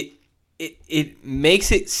 is it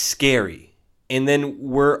makes it scary. And then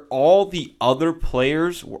where all the other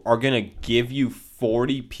players are going to give you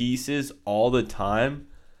 40 pieces all the time,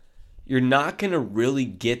 you're not going to really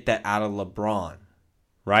get that out of LeBron,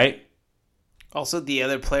 right? Also, the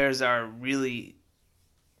other players are really,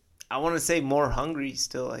 I want to say, more hungry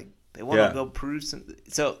still. Like, they want to go prove something.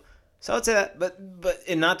 So I'd say that. But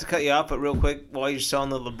and not to cut you off, but real quick, while you're still on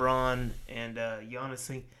the LeBron and Giannis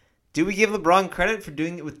thing, do we give LeBron credit for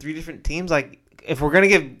doing it with 3 different teams? Like, if we're going to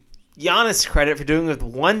give Giannis credit for doing it with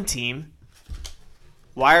 1 team,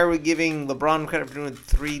 why are we giving LeBron credit for doing it with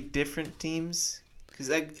 3 different teams? Because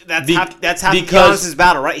that's half Giannis's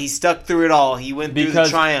battle, right? He stuck through it all. He went through the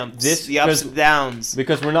triumphs, the ups and downs.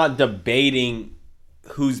 Because we're not debating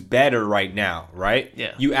who's better right now, right?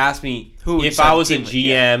 Yeah. You asked me Who if I was a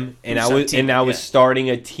GM and I was starting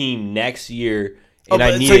a team next year. So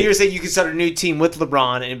you're saying you could start a new team with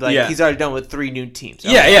LeBron and be like, he's already done with 3 new teams.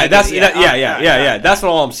 That's what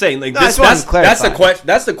all I'm saying. Like, that's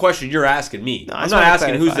the question you're asking me. No, I'm not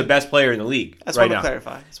asking who's the best player in the league right now.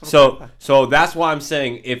 Clarify. So that's why I'm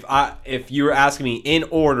saying if you were asking me in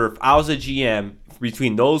order, if I was a GM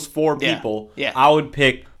between those 4 people, I would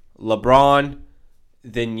pick LeBron,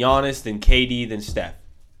 then Giannis, then KD, then Steph.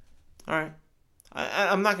 All right,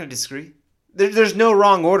 I'm not going to disagree. There's no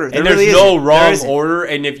wrong order. There's no wrong order.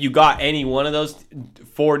 And if you got any one of those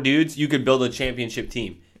 4 dudes, you could build a championship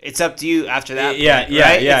team. It's up to you after that. Right?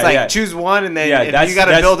 It's like choose one, and then you got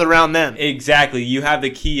to build around them. Exactly. You have the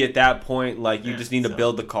key at that point. Like you just need to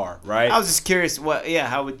build the car, right? I was just curious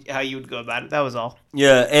how you would go about it. That was all.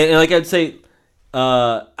 Yeah, and like I'd say,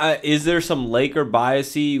 is there some Laker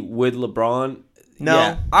biasy with LeBron? No,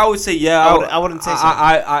 yeah. I would say I wouldn't say so.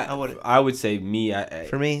 I would say me.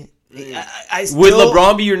 For me. Would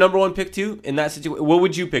LeBron be your number 1 pick too in that situation? What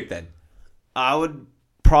would you pick then? I would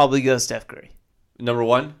probably go Steph Curry. Number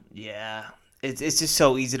 1? Yeah. It's just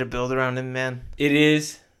so easy to build around him, man. It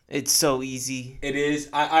is. It's so easy. It is.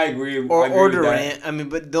 I agree. Or Durant. I mean,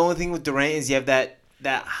 but the only thing with Durant is you have that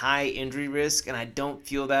high injury risk, and I don't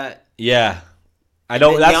feel that. Yeah. I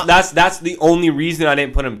don't. That's the only reason I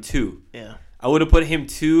didn't put him 2. Yeah. I would have put him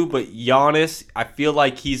 2, but Giannis, I feel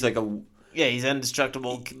like he's like a. Yeah, he's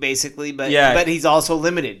indestructible, basically, but he's also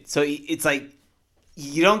limited. So it's like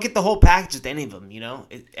you don't get the whole package with any of them. You know,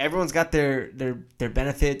 everyone's got their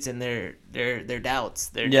benefits and their doubts,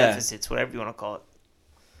 their deficits, whatever you want to call it.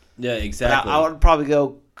 Yeah, exactly. I would probably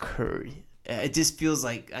go Curry. It just feels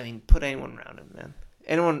like put anyone around him, man.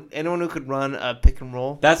 Anyone who could run a pick and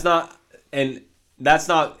roll. That's not. and that's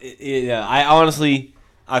not. Yeah,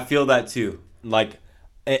 I feel that too. Like,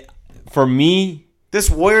 for me, This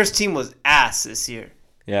Warriors team was ass this year.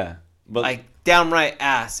 yeah, but Like, downright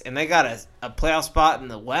ass. And they got a playoff spot in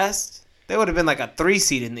the West. They would have been like a 3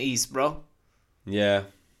 seed in the East, bro. yeah,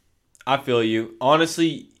 I feel you.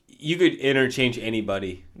 Honestly, you could interchange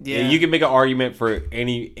anybody. Yeah. You can make an argument for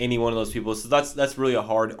any one of those people. So that's really a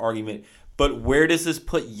hard argument. But where does this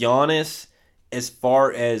put Giannis as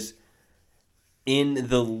far as in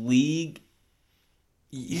the league?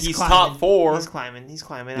 He's climbing. top 4. He's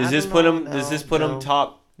climbing. Does this put him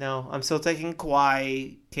top No, I'm still taking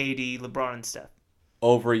Kawhi, KD, LeBron, and Steph.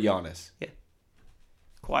 over Giannis?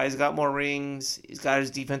 Kawhi's got more rings. He's got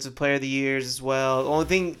his defensive player of the years as well. The only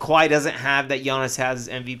thing Kawhi doesn't have that Giannis has is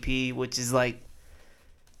MVP, which is like,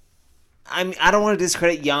 I don't want to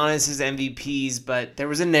discredit Giannis's MVPs, but there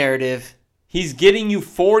was a narrative. He's getting you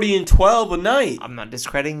 40 and 12 a night. I'm not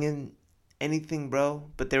discrediting anything, bro,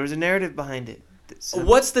 but there was a narrative behind it. So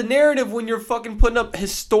What's the narrative when you're fucking putting up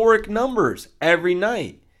historic numbers every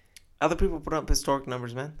night? other people put up historic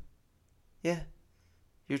numbers, man. Yeah,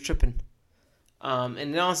 you're tripping. And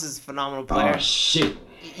Giannis is a phenomenal player. Oh shit!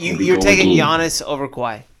 You're taking Giannis over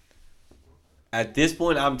Kawhi. At this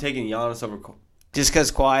point, I'm taking Giannis over. Just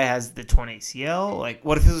because Kawhi has the torn ACL? Like,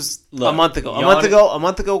 what if it was a Look, month ago? Giannis- A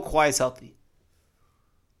month ago, Kawhi's healthy.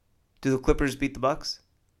 Do the Clippers beat the Bucks?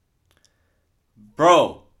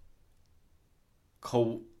 Bro,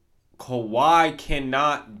 Kawhi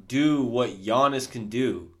cannot do what Giannis can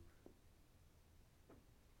do.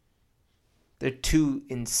 They're two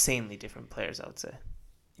insanely different players, I would say.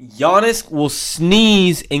 Giannis will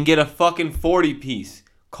sneeze and get a fucking 40 piece.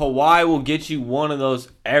 Kawhi will get you one of those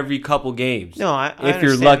every couple games. No, I if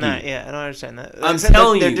you're understand lucky. that. Yeah, I don't understand that. Like I I'm said,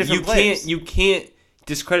 telling they're you, different players. you can't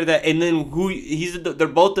discredit that. And then they're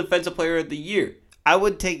both defensive player of the year. I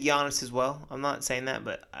would take Giannis as well. I'm not saying that,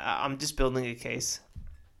 but I'm just building a case.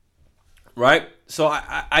 Right? So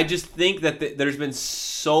I just think that there's been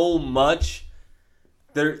so much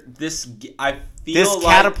this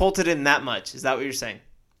Catapulted him that much. Is that what you're saying?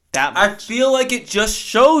 That much. I feel like it just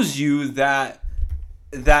shows you that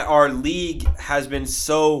our league has been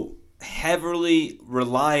so heavily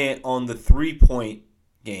reliant on the 3-point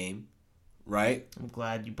game, right? I'm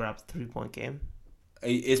glad you brought up the 3-point game.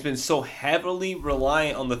 It's been so heavily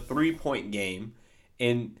reliant on the 3-point game,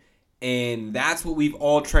 and that's what we've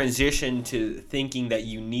all transitioned to, thinking that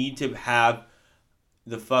you need to have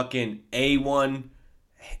the fucking A1.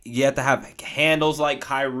 You have to have handles like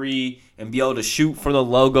Kyrie and be able to shoot for the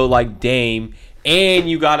logo like Dame, and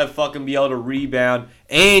you gotta fucking be able to rebound,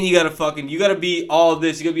 and you gotta be all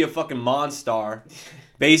this. You gotta be a fucking monster,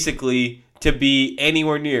 basically, to be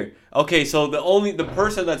anywhere near. Okay, so the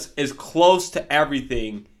person that's as close to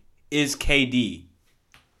everything is KD,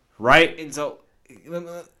 right? And so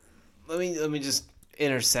let me just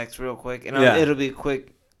intersect real quick, and Yeah. it'll be a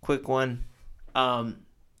quick one.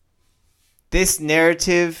 This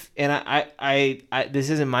narrative, and I this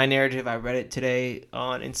isn't my narrative. I read it today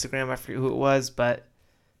on Instagram. I forget who it was, but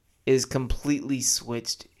is completely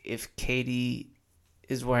switched if KD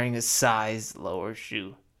is wearing a size lower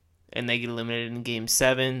shoe, and they get eliminated in Game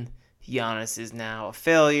 7. Giannis is now a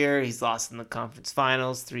failure. He's lost in the conference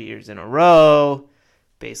finals 3 years in a row.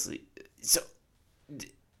 Basically, so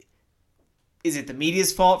is it the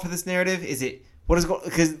media's fault for this narrative? Is it what is going?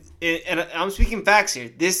 Because and I'm speaking facts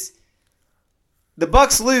here. The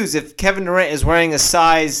Bucks lose if Kevin Durant is wearing a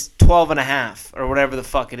size 12.5 or whatever the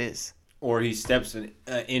fuck it is. Or he steps an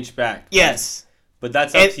inch back. Yes. But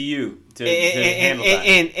that's up to you to handle that.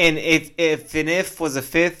 And if an if was a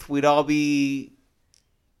fifth, we'd all be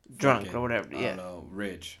drunk Fucking, or whatever. I Yeah. don't know,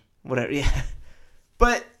 rich. Whatever. Yeah.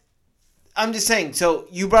 But I'm just saying. So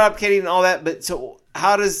you brought up KD and all that, but so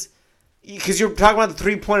how does? Because you're talking about the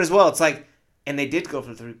 3-point as well. It's like, and they did go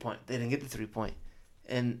for the 3-point. They didn't get the 3-point,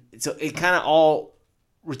 and so it kind of all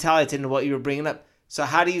retaliates into what you were bringing up. So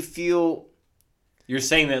how do you feel? You're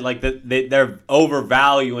saying that like they're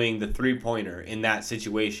overvaluing the 3-pointer in that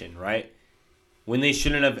situation, right? When it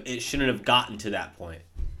shouldn't have gotten to that point.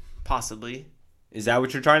 Possibly Is that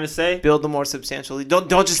what you're trying to say? build a more substantial lead. Don't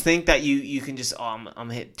just think that you can just I'm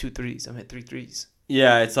gonna hit 2 threes. I'm gonna hit 3 threes.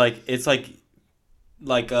 Yeah, it's like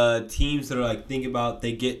teams that are like, think about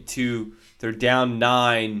they're down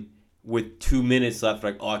 9 with 2 minutes left.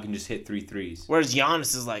 Like, oh, I can just hit 3 threes. Whereas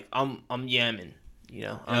Giannis is like, I'm yamming. You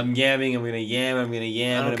know, I'm yamming. I'm gonna yam. I'm gonna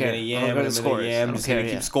yam. I don't I'm care. gonna I'm yam. gonna I'm gonna score. yam. I I'm just don't gonna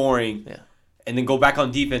care, keep scoring. Yeah. And then go back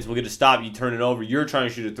on defense. We'll get a stop. You turn it over. You're trying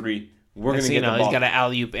to shoot a 3. We're Next gonna thing get you know, the ball. he's got an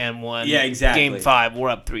alley-oop and one. Yeah, exactly. Game 5, we're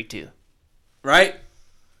up 3-2. Right?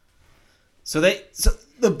 So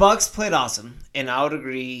the Bucks played awesome, and I would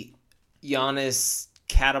agree. Giannis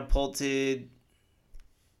catapulted.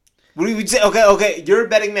 What do you say? Okay. You're a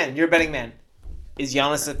betting man. Is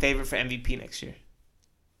Giannis a favorite for MVP next year?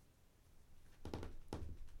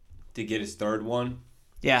 To get his third one.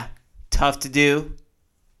 Yeah. Tough to do.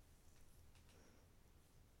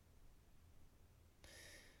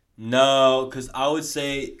 No, because I would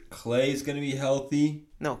say Clay's going to be healthy.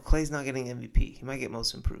 No, Clay's not getting MVP. He might get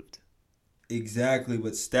most improved. Exactly,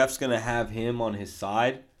 but Steph's going to have him on his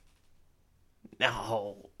side.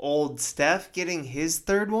 No. Old Steph getting his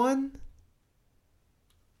third one?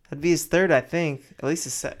 That'd be his third, I think. At least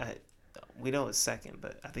his we know his second,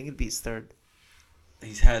 but I think it'd be his third.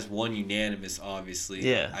 He has one unanimous, obviously.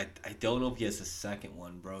 Yeah. I don't know if he has a second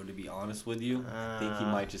one, bro, to be honest with you. I think he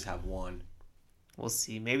might just have one. We'll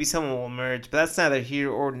see. Maybe someone will emerge, but that's neither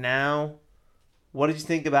here or now. What did you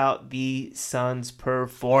think about the Suns'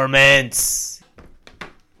 performance?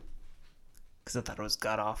 Because I thought it was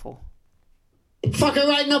god-awful. Fucking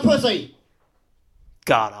right in the pussy.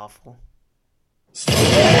 God-awful.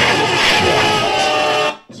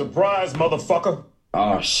 Surprise, motherfucker.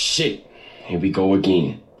 Oh, shit. Here we go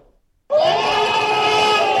again.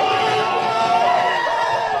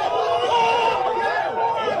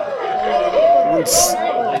 It's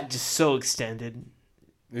just so extended.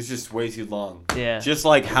 It's just way too long. Yeah. Just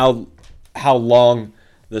like how long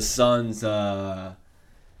the Suns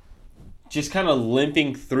just kind of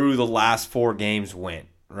limping through the last 4 games went,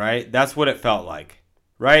 right? That's what it felt like,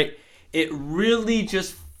 right? It really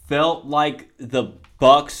just felt like the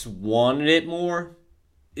Bucks wanted it more.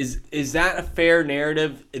 Is that a fair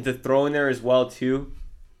narrative to throw in there as well too?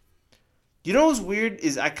 You know what's weird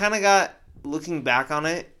is I kind of got, looking back on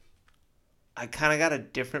it, I kind of got a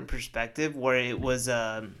different perspective where it was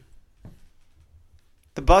the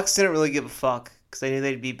Bucks didn't really give a fuck because they knew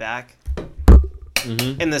they'd be back.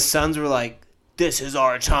 Mm-hmm. And the Suns were like, this is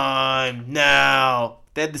our time now.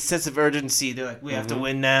 They had the sense of urgency. They're like, we have to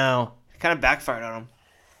win now. It kind of backfired on them.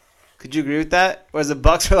 Could you agree with that? Whereas the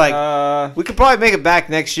Bucks were like, we could probably make it back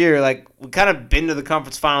next year. Like, we kind of been to the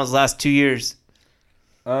conference finals the last 2 years.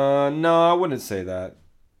 No, I wouldn't say that.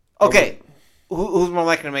 Okay. Who's more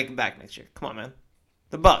likely to make it back next year? Come on, man.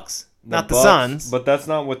 The Bucks, not the Bucks, Suns. But that's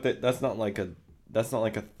not like a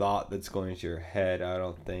thought that's going to your head, I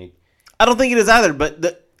don't think. I don't think it is either,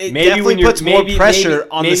 but it definitely puts more pressure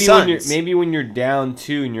on the Suns. Maybe when you're down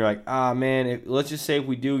 2 and you're like, man, let's just say if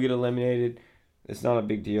we do get eliminated, it's not a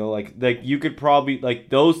big deal. Like you could probably, like,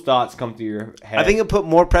 those thoughts come to your head. I think it put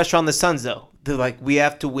more pressure on the Suns, though. They're like, we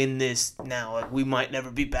have to win this now. Like, we might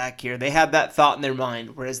never be back here. They had that thought in their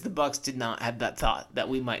mind, whereas the Bucks did not have that thought that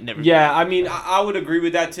we might never. Yeah, be back. I mean, I would agree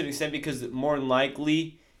with that to an extent because more than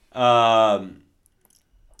likely, the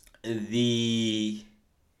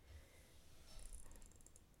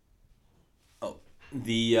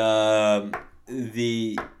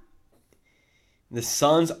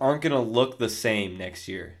Suns aren't gonna look the same next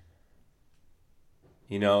year.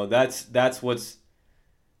 You know, that's what's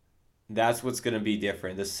gonna be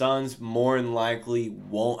different. The Suns more than likely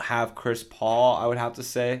won't have Chris Paul, I would have to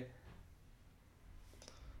say.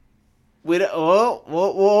 We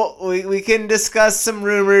can discuss some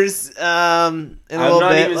rumors in a little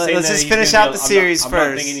bit. Let's just finish out the series first. I'm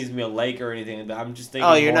not thinking he's gonna be a Laker or anything. I'm just thinking.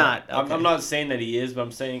 Oh, you're not. Okay. I'm not saying that he is, but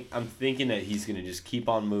I'm thinking that he's gonna just keep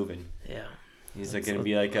on moving. Yeah. He's like gonna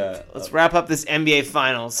be like Let's wrap up this NBA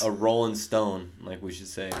Finals. A Rolling Stone, like we should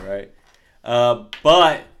say, right?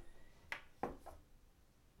 But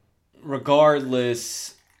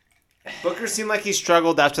regardless, Booker seemed like he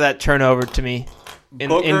struggled after that turnover to me in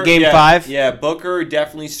Game 5. Yeah, Booker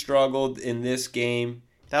definitely struggled in this game.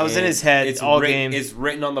 That was in his head all game. It's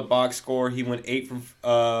written on the box score. He went 8 from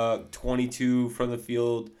 22 from the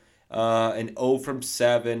field, and 0 from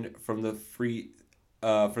 7 from the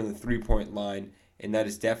 3-point line, and that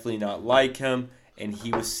is definitely not like him. And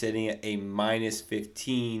he was sitting at a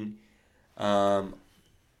 -15 on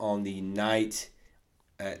the night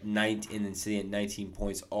at 19, and then sitting at 19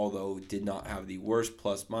 points. Although did not have the worst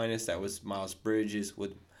plus minus. That was Miles Bridges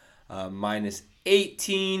with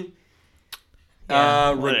 -18.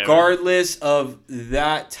 Regardless of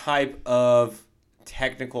that type of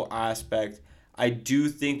technical aspect, I do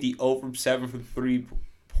think the 0 from 7 from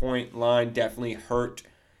 3-point line definitely hurt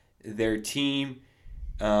their team.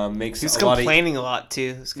 He's complaining a lot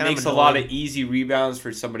too. It's kind makes of a lot of easy rebounds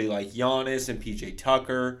for somebody like Giannis and PJ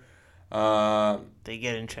Tucker. They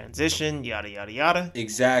get in transition, yada yada yada.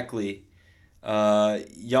 Exactly.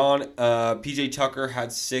 PJ Tucker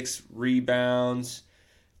had 6 rebounds.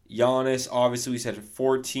 Giannis, obviously, we said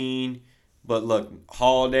 14. But look,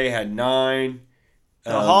 Holiday had 9.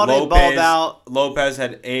 Holiday balled out. Lopez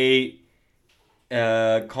had 8.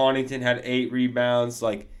 Connaughton had 8 rebounds.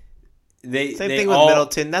 Like they Same they thing all, with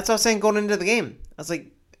Middleton. That's what I was saying going into the game. I was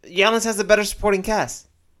like, Giannis has a better supporting cast.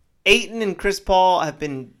 Ayton and Chris Paul have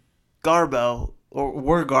been Garbo, or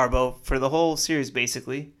were Garbo, for the whole series,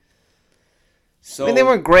 basically. So I mean, they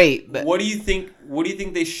weren't great, but what do you think? What do you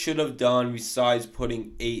think they should have done besides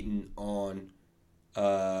putting Ayton on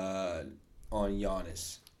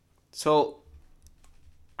Giannis? So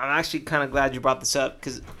I'm actually kind of glad you brought this up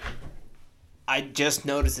because I just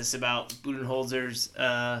noticed this about Budenholzer's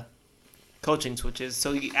coaching switches.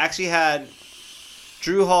 So he actually had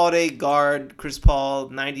Drew Holiday guard Chris Paul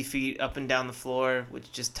 90 feet up and down the floor,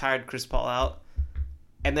 which just tired Chris Paul out.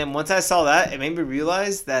 And then once I saw that, it made me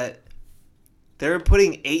realize that they were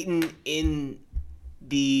putting Ayton in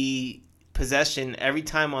the possession every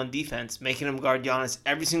time on defense, making him guard Giannis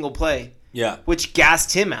every single play, Yeah. which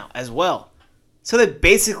gassed him out as well. So they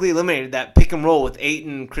basically eliminated that pick and roll with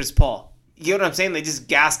Ayton and Chris Paul. You get what I'm saying? They just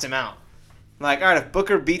gassed him out. Like, all right, if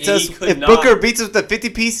Booker beats And us, he could if not- Booker beats us with a 50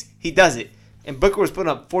 piece, he does it. And Booker was putting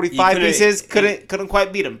up 45 couldn't- pieces, couldn't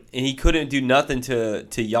quite beat him. And he couldn't do nothing to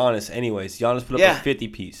Giannis anyways. Giannis put up Yeah. a 50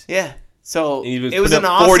 piece. Yeah. So And he was it was putting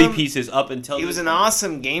an up 40 awesome pieces up until It was this an point.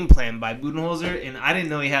 awesome game plan by Budenholzer, and I didn't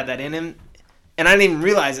know he had that in him. And I didn't even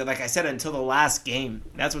realize it, like I said, until the last game.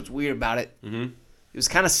 That's what's weird about it. Mm-hmm. It was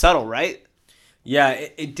kind of subtle, right? Yeah,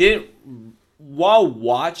 it didn't. While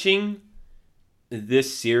watching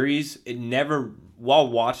this series, while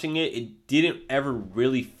watching it, it didn't ever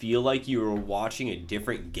really feel like you were watching a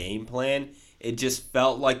different game plan. It just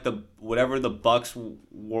felt like whatever the Bucks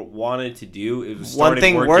wanted to do, it was started One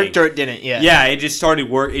thing working. worked or it didn't. Yeah. Yeah, it just started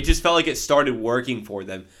work. It just felt like it started working for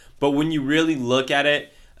them. But when you really look at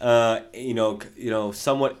it,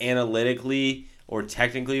 somewhat analytically or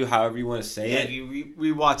technically, however you want to say Yeah. it, If you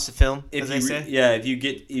rewatch the film, as they say. if you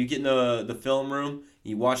get in the film room,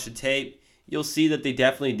 you watch the tape, you'll see that they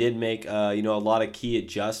definitely did make a lot of key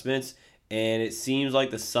adjustments, and it seems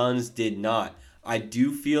like the Suns did not. I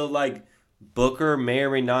do feel like Booker may or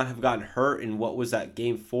may not have gotten hurt in what was that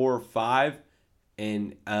game 4 or 5,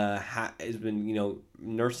 and has been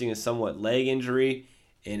nursing a somewhat leg injury,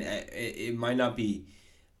 and it might not be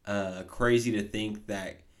crazy to think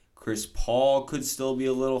that Chris Paul could still be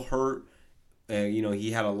a little hurt.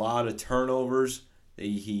 He had a lot of turnovers that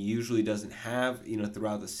he usually doesn't have,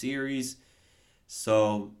 throughout the series.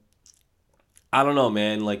 So, I don't know,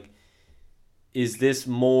 man. Like, is this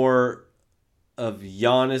more of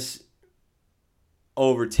Giannis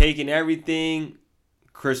overtaking everything?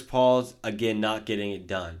 Chris Paul's, again, not getting it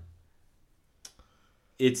done.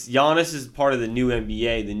 It's Giannis is part of the new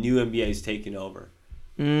NBA. The new NBA is taking over.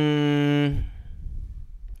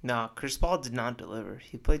 No, Chris Paul did not deliver.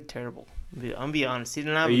 He played terrible. I'm be honest. He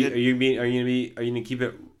did not. Are you gonna keep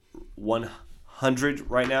it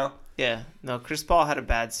 100 right now? Yeah. No, Chris Paul had a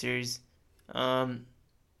bad series, and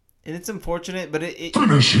it's unfortunate, but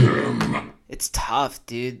Finish him. it's tough,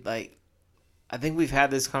 dude. Like, I think we've had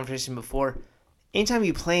this conversation before. Anytime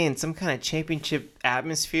you play in some kind of championship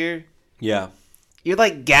atmosphere, Yeah. you're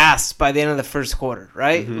like gassed by the end of the first quarter,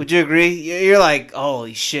 right? Mm-hmm. Would you agree? You're like,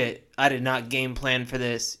 holy shit, I did not game plan for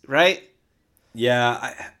this, right? Yeah.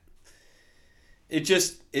 I think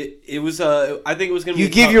it was gonna be You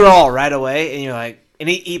give tough. your all right away, and you're like, and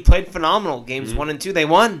he played phenomenal. Games 1 and 2, they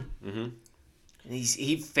won. Mm-hmm. And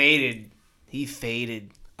he faded. He faded.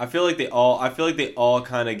 I feel like they all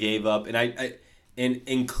kind of gave up, and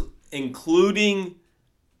including,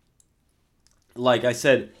 like I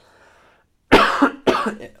said,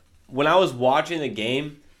 when I was watching the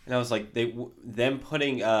game, and I was like, them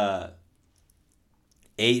putting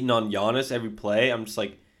Ayton on Giannis every play. I'm just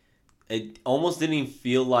like, it almost didn't even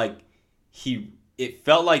feel like it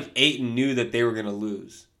felt like Ayton knew that they were gonna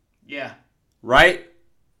lose. Yeah. Right?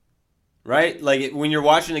 Like, when you're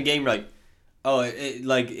watching the game, you're like, oh,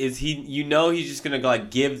 is he, he's just going to,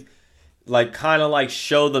 like, give, like, kind of, like,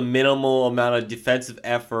 show the minimal amount of defensive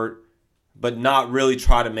effort, but not really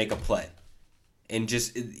try to make a play. And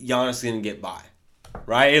just, Giannis is going to get by.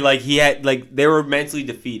 Right? Like, they were mentally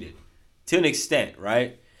defeated. To an extent,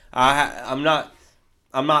 right? I'm not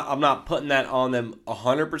putting that on them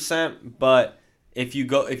 100%, but if you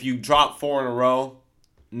drop 4 in a row,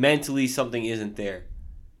 mentally something isn't there.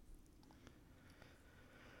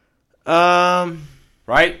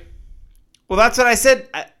 Right? Well, that's what I said.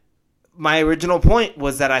 My original point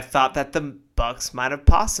was that I thought that the Bucks might have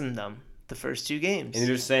possummed them the first 2 games. And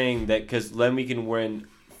you're saying that because then we can win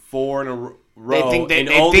 4 in a row. They think and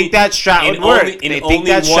that strat would work. They think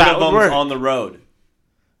that one strat of would them's work. on the road.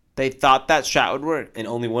 They thought that shot would work. And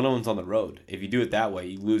only one of them's on the road. If you do it that way,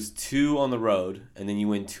 you lose 2 on the road, and then you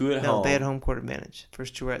win 2 at home. No, they had home court advantage.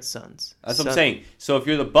 First 2 were at Suns. That's what I'm saying. So if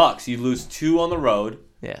you're the Bucks, you lose 2 on the road.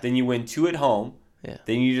 Yeah. Then you win 2 at home. Yeah.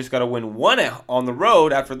 Then you just got to win 1 on the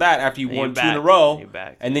road after that. After you And won you're 2 in a back. row, You're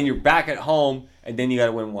back. and then you're back at home, and then you got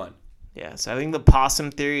to win 1. Yeah, so I think the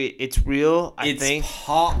possum theory, it's real. I think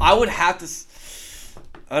I would have to.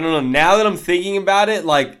 I don't know. Now that I'm thinking about it,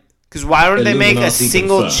 like, because why don't they make a Illuminati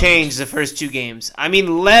single confirmed. change the first 2 games? I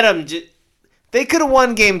mean, let them. They could have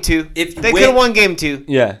won game 2. If They win- could have won game 2.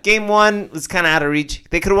 yeah, Game 1 was kind of out of reach.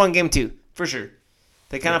 They could have won game 2 for sure.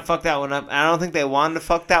 They kind of fucked that one up. I don't think they wanted to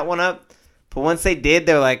fuck that one up, but once they did,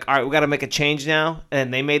 they're like, all right, we got to make a change now,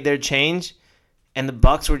 and they made their change, and the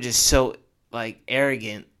Bucks were just so like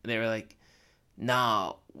arrogant. They were like,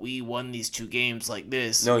 nah, we won these 2 games like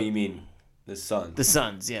this. no, you mean the Suns. The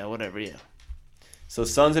Suns, yeah, whatever, yeah. So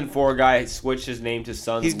Suns and 4 guy switched his name to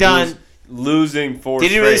Suns. He's done. Losing 4 Did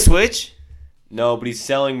straight. he really switch? No, but he's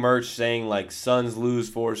selling merch saying like Suns lose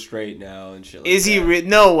 4 straight now and shit. Like Is he? that.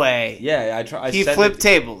 No way. Yeah, I try. I He sent flipped it-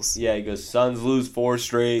 tables. Yeah, he goes Suns lose 4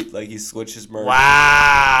 straight. Like he switched his merch.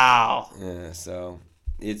 Wow. Yeah, so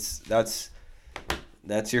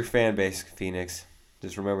that's your fan base, Phoenix.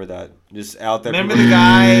 Just remember that. Just out there. Remember people- the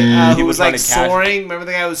guy who people was trying like to cash- soaring? Remember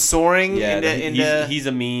the guy who was soaring? Yeah, into, he's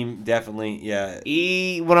a meme, definitely. Yeah.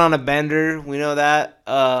 He went on a bender. We know that.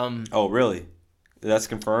 Oh, really? That's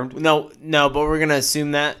confirmed. No, but we're gonna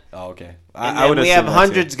assume that. Oh, okay. And I then would we assume have that,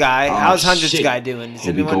 Hundreds too. guy. Oh, How's Hundreds shit. guy doing? Does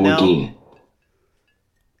Here we anyone go know? again.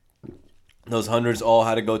 Those Hundreds all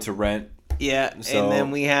had to go to rent. Yeah, So- and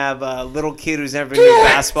then we have a little kid who's never been to a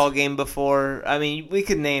basketball game before. I mean, we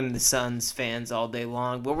could name the Suns fans all day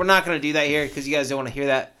long, but we're not gonna do that here because you guys don't want to hear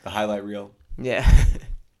that. The highlight reel. Yeah.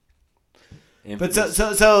 But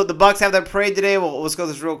Infamous. so the Bucks have their parade today. Well, let's go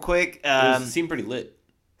this real quick. It seemed pretty lit.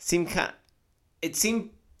 Seemed kind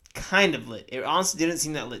of lit. It honestly didn't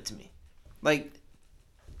seem that lit to me. Like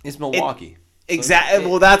It's Milwaukee. exactly.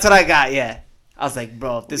 Well, that's what I got. Yeah, I was like,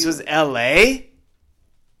 bro, if this was L.A.,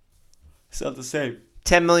 It's not the same.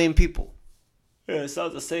 10 million people. Yeah, it's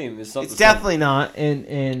not the same. It's not It's the same. definitely not,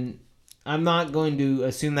 and I'm not going to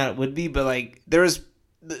assume that it would be, but like there was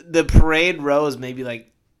the parade row is maybe like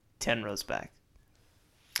 10 rows back.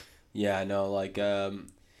 Yeah, I know. Like,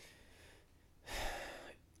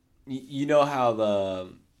 you know how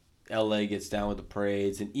the LA gets down with the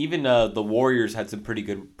parades, and even the Warriors had some pretty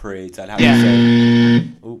good parades. I'd have Yeah. to say.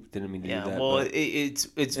 Oop, didn't mean to Yeah, do that. well, but- it's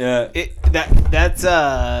Yeah. that's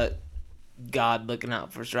God looking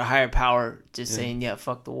out for us, or a higher power just saying, yeah,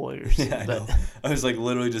 fuck the Warriors. yeah, I but know. I was like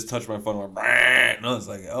literally just touched my phone, and went, "Brrr," and I was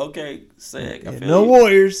like, okay, sick. I feel no you.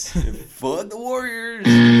 Warriors. Fuck the Warriors.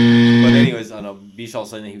 But anyways, I know Bishal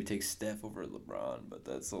saying that he would take Steph over LeBron, but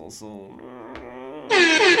that's also.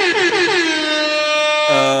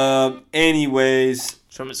 Anyways,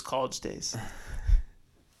 From his college days.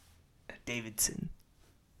 Davidson.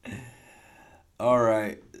 all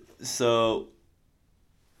right. So,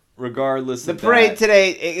 regardless The of parade that,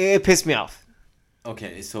 today, it pissed me off.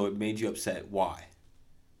 okay, so it made you upset. Why?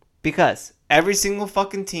 Because every single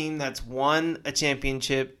fucking team that's won a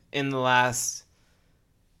championship in the last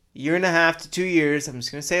year and a half to 2 years, I'm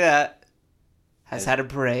just going to say that, has had a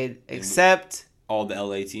parade, except All the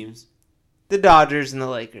LA teams. the Dodgers and the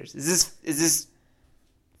Lakers. Is this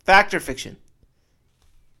fact or fiction?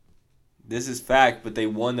 This is fact, but they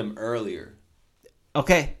won them earlier.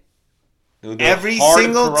 Okay. They're Every heart of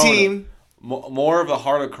single Corona. team, More of the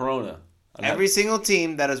heart of Corona. every single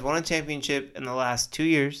team that has won a championship in the last 2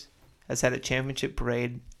 years has had a championship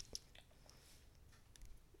parade,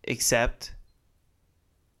 except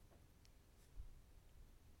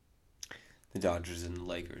the Dodgers and the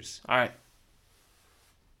Lakers. all right.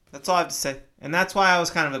 That's all I have to say, and that's why I was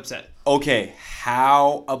kind of upset. Okay,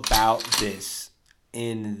 how about this?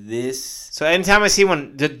 In this, So anytime I see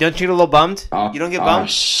one, don't you get a little bummed? You don't get Oh, bummed?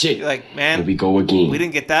 shit. You're like, Here man, we go again. we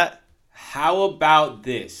didn't get that. how about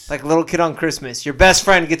this? Like a little kid on Christmas. Your best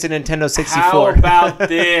friend gets a Nintendo 64. How about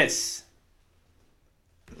this?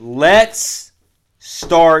 Let's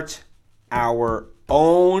start our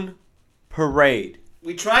own parade.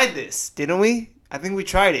 We tried this, didn't we? I think we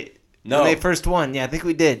tried it. No. When they first won. Yeah, I think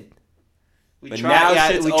we did. We But tried, now yeah,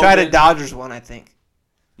 shit's we tried a open. Dodgers one, I think.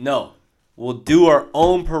 No, we'll do our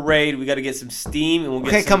own parade. We got to get some steam, and we'll get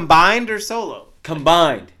Okay, some combined or solo?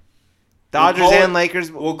 combined. Dodgers call and it-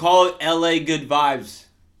 Lakers. We'll call it LA Good Vibes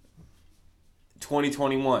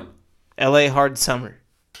 2021. LA Hard Summer.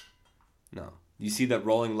 No. You see that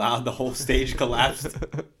Rolling Loud, the whole stage collapsed?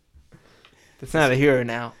 That's not a hero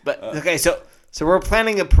now. But okay, so So we're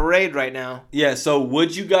planning a parade right now, Yeah, so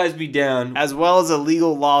would you guys be down? as well as a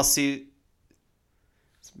legal lawsuit.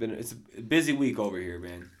 It's a busy week over here,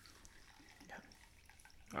 man.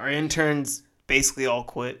 Our interns basically all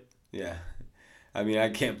quit, Yeah. I mean, I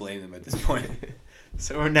can't blame them at this point.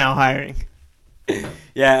 so we're now hiring.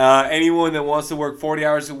 Yeah, anyone that wants to work 40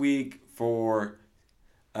 hours a week for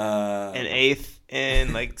An eighth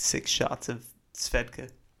and like 6 shots of Svedka.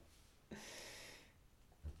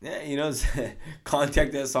 yeah, you know,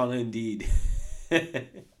 contact us on Indeed.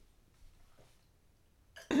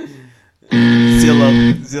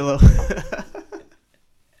 Zillow.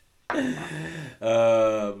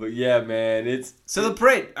 But yeah, man, it's So the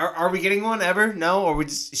parade, are we getting one ever? No, or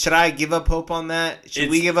should I give up hope on that? Should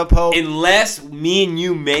we It's- give up hope? unless me and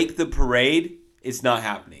you make the parade, it's not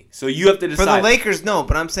happening. So you have to For decide. the Lakers, no,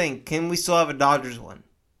 but I'm saying, can we still have a Dodgers one?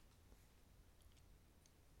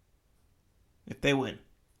 If they win.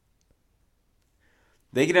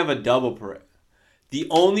 They can have a double parade.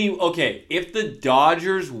 If the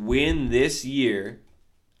Dodgers win this year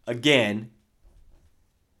again,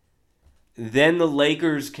 then the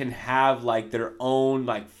Lakers can have like their own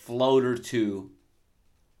like float or two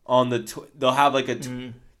on the they'll have like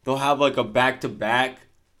they'll have like a back-to-back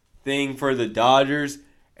thing for the Dodgers,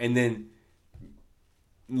 and then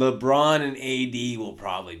LeBron and AD will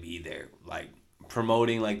probably be there like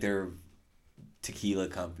promoting like their tequila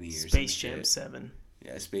company or Space some Jam shit. 7.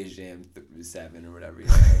 Yeah, Space Jam 7 or whatever, you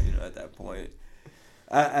know, at that point.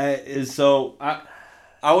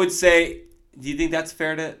 I would say, do you think that's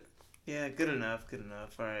fair to? Yeah, good enough.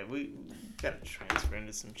 All right, we gotta transfer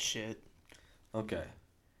into some shit. Okay,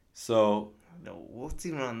 so No, what's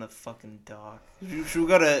even on the fucking dock? Should we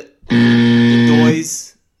go to the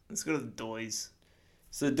Doys? Let's go to the Doys.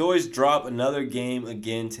 the Doys drop another game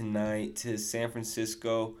again tonight to San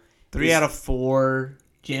Francisco. 3 out of 4.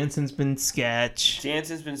 Jansen's been sketch.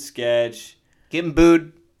 Jansen's been sketch, Getting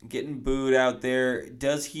booed. getting booed out there.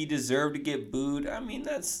 Does he deserve to get booed? I mean,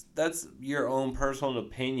 that's your own personal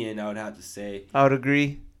opinion, I would have to say. I would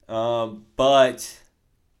agree. But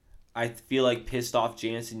I feel like pissed off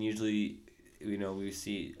Jansen usually, you know, we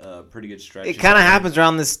see a pretty good stretch. It kind of happens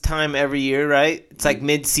around this time every year, right? It's like He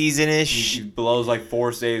mid-season-ish. blows like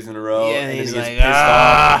 4 saves in a row. Yeah, and then he's he gets like, pissed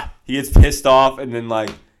 "Ah." off. He gets pissed off and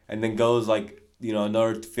then goes like, you know,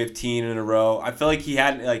 another 15 in a row. I feel like he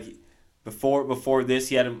had like before this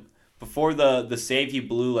he hadn't before the save he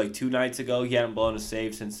blew like 2 nights ago. He hadn't blown a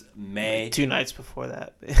save since May. 2 nights before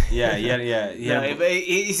that. Yeah. No, but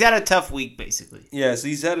he's had a tough week, basically. Yeah, so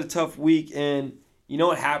he's had a tough week, and you know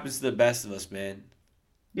what happens to the best of us, man.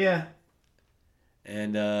 Yeah.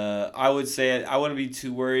 And I would say I wouldn't be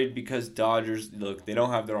too worried because Dodgers, look, they don't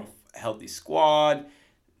have their healthy squad.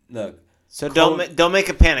 Look, So don't make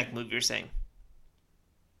a panic move, you're saying.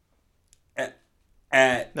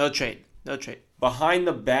 at No trade. behind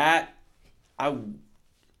the bat,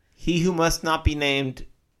 He who must not be named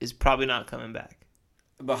is probably not coming back.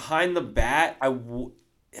 behind the bat,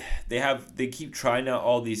 they keep trying out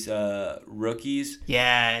all these rookies.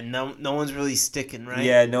 Yeah, and no one's really sticking, right?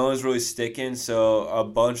 Yeah, no one's really sticking, so a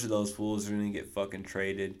bunch of those fools are gonna get fucking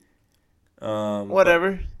traded.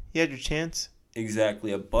 Whatever. You had your chance.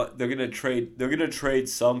 Exactly, but they're gonna trade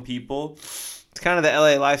some people. It's kind of the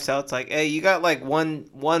LA lifestyle. It's like, hey, you got like one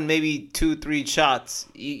maybe 2, 3 shots.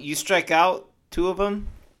 You strike out 2 of them.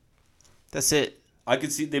 That's it. I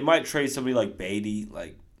could see they might trade somebody like Beatty.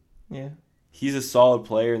 Like Yeah. he's a solid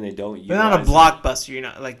player, and they don't. But not a utilize him. blockbuster. You're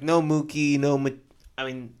not like no Mookie, I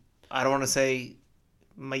mean, I don't want to say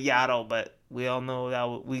Mayado, but we all know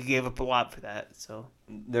that we gave up a lot for that. So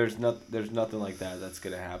There's nothing like that that's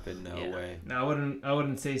gonna happen. No Yeah. way. No, I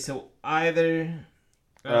wouldn't say so either.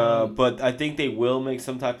 But I think they will make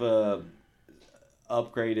some type of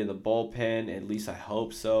upgrade in the bullpen. At least I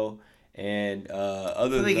hope so. And other until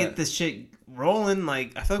than they that, get this shit rolling,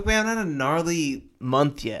 like I feel like we haven't had a gnarly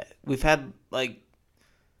month yet. We've had like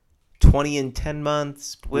 20 and 10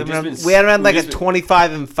 months. We haven't had like a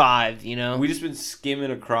 25-5. You know. we just been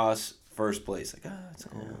skimming across first place. Like, it's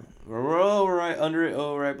cool. We're right under it.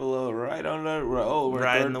 Oh, right below. Right under. We're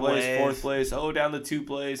Right in third the place, wave. 4th place. Oh, down to 2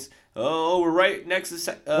 place. Oh, we're right next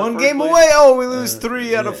to One first game place. away. Oh, we lose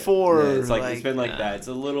 3 out of 4. Yeah, it's it's been like that. It's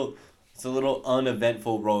a little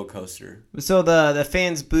uneventful roller coaster. So the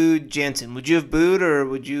fans booed Jansen. Would you have booed, or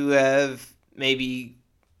would you have maybe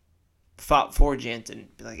fought for Jansen?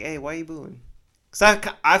 Be like, hey, why are you booing? Because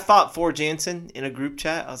I fought for Jansen in a group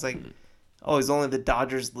chat. I was like, oh, he's only the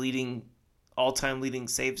Dodgers all-time leading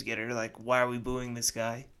saves getter. Like, why are we booing this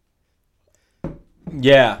guy?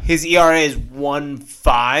 Yeah. His ERA is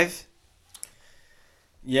 1.5.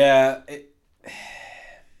 Yeah.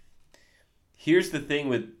 Here's the thing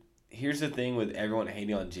with everyone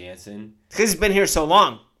hating on Jansen. Because he's been here so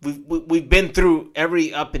long. We've been through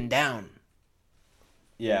every up and down.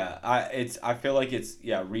 Yeah, I feel like it's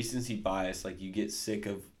recency bias. Like you get sick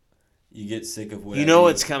of whatever. You know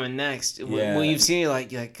what's coming next. Yeah. When you've seen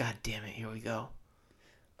it, you're like, God damn it, here we go.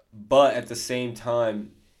 But at the same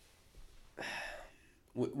time,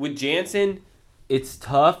 with Jansen, it's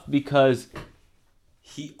tough because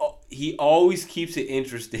he always keeps it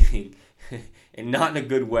interesting, and not in a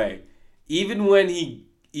good way. Even when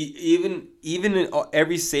even in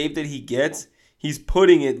every save that he gets, he's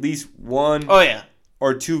putting at least one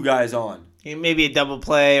or two guys on. Maybe a double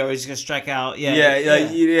play, or he's gonna strike out.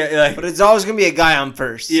 But But it's always gonna be a guy on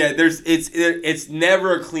first. yeah, it's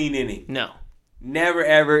never a clean inning. No. Never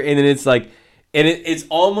ever, and then it's like, and it's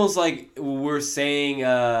almost like we're saying.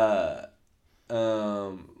 I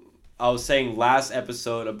was saying last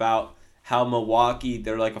episode about how Milwaukee,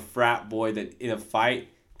 they're like a frat boy that in a fight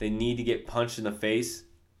they need to get punched in the face.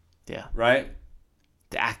 Yeah. Right.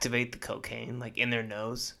 To activate the cocaine, in their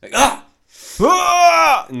nose. Like ah,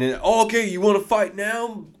 and then okay, you want to fight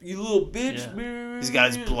now, you little bitch? Yeah. He's got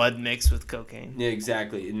his blood mixed with cocaine. Yeah,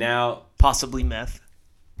 exactly. And now possibly meth.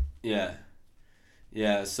 Yeah.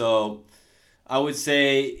 Yeah, so I would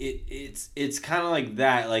say it's kind of like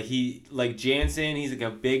that. Like Jansen, he's like a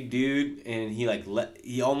big dude, and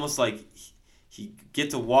he almost he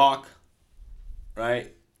gets to walk,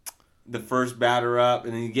 right? The first batter up,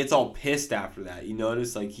 and then he gets all pissed after that. You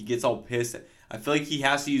notice, he gets all pissed. I feel like he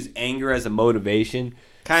has to use anger as a motivation.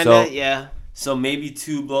 Kinda, yeah. So maybe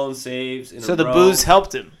 2 blown saves in a row. So the booze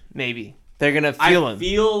helped him, maybe. They're going to feel him. I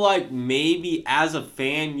feel like maybe as a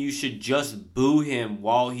fan, you should just boo him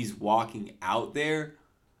while he's walking out there.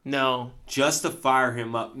 No. Just to fire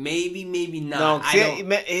him up. Maybe not. No,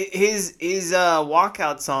 his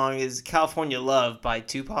walkout song is California Love by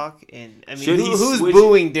Tupac. And I mean, who's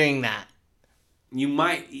booing during that? You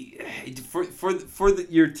might, for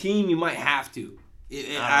your team, you might have to.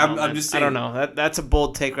 I'm just saying. I don't know. That's a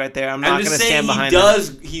bold take right there. I'm not going to stand behind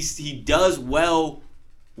that. He does well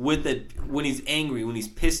with it when he's angry, when he's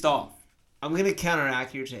pissed off. I'm going to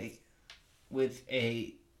counteract your take with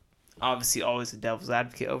obviously always a devil's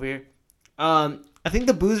advocate over here. I think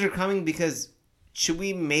the boos are coming because should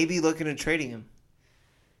we maybe look into trading him?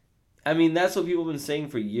 I mean, that's what people have been saying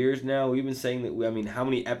for years now. We've been saying that. How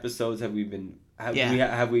many episodes have we been?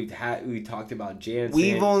 We talked about Jansen?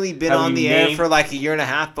 We've only been on the air for a year and a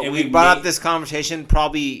half, but we brought up this conversation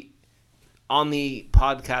probably on the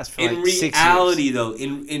podcast for 6 years.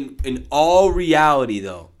 In all reality,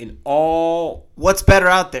 though, what's better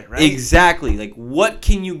out there, right? Exactly. What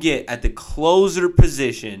can you get at the closer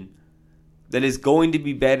position that is going to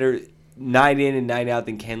be better night in and night out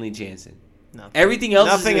than Kenley Jansen? Nothing. Everything else.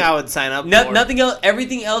 Nothing I would sign up for. Nothing else.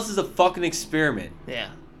 Everything else is a fucking experiment. Yeah.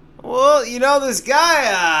 Well, this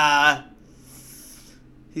guy,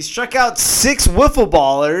 he struck out 6 wiffle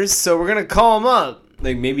ballers, so we're gonna call him up.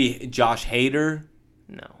 Maybe Josh Hader.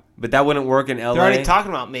 No. But that wouldn't work in LA. They're already talking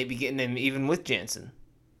about maybe getting him even with Jansen.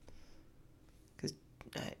 Because,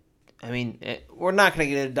 we're not going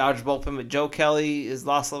to get a Dodgers bullpen, but Joe Kelly is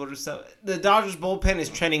lost a little bit of stuff. The Dodgers bullpen is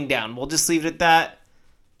trending down. We'll just leave it at that.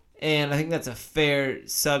 And I think that's a fair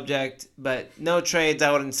subject. But no trades,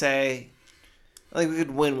 I wouldn't say. I think we could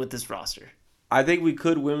win with this roster. I think we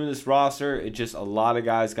could win with this roster. It's just a lot of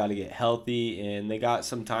guys got to get healthy, and they got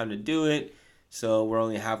some time to do it. So we're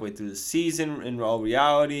only halfway through the season in all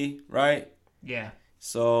reality, right? Yeah.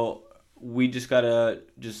 So we just got to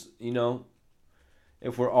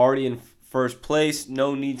if we're already in first place,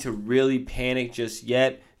 no need to really panic just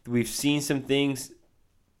yet. We've seen some things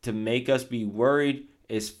to make us be worried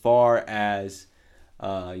as far as,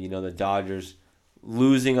 the Dodgers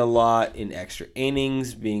losing a lot in extra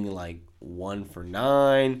innings, being 1 for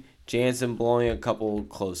 9, Jansen blowing a couple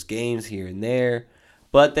close games here and there.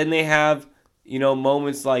 But then they have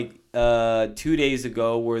moments like 2 days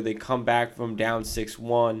ago where they come back from down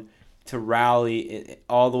 6-1 to rally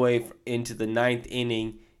all the way into the 9th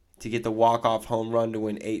inning to get the walk-off home run to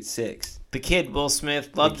win 8-6. The kid, Will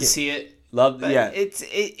Smith, love to see it. Yeah.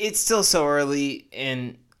 It's still so early,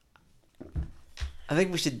 and I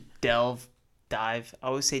think we should dive. I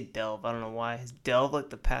always say delve. I don't know why. Is delve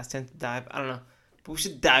the past tense of dive? I don't know. But we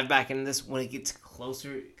should dive back into this when it gets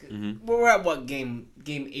closer. Mm-hmm. We're at what game?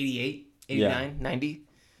 Game 88? 89, 90.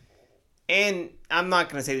 And I'm not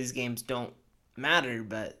going to say these games don't matter,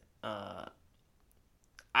 but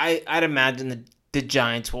I'd imagine the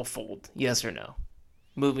Giants will fold, yes or no,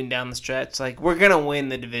 moving down the stretch. We're going to win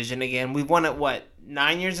the division again. We've won it,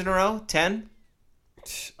 9 years in a row? 10?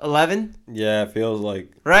 11? Yeah, it feels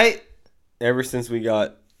like. Right? Ever since we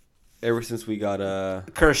got ever since we got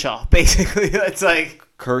Kershaw, basically. It's like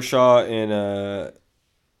Kershaw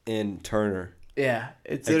and Turner. yeah,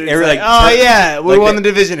 it's, Like, it's every, like, like, oh Tur- yeah, we like won the- the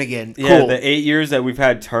division again. Yeah, Cool. the 8 years that we've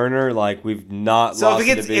had Turner, like we've not So lost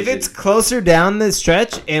if the it's division. closer down the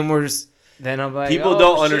stretch and then I'm like, People oh,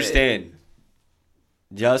 don't shit. understand.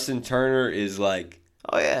 Justin Turner is like,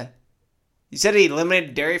 Oh yeah, you said he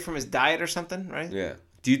eliminated dairy from his diet or something, right? yeah.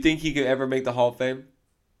 Do you think he could ever make the Hall of Fame?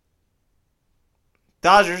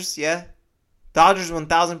 Dodgers, yeah, Dodgers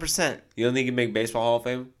 1,000%. You don't think he can make Baseball Hall of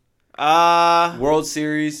Fame? World World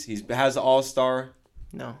Series, he has All Star.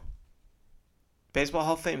 No. Baseball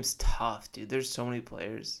Hall of Fame's tough, dude. There's so many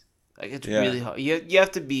players. Like it's Yeah. really hard. You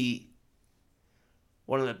have to be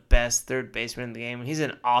one of the best third basemen in the game, and he's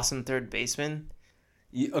an awesome third baseman.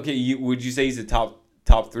 Okay, would you say he's the top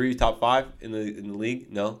 3, top 5 in the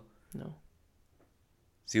league? No. No.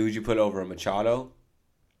 So who would you put over a Machado,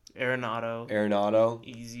 Arenado,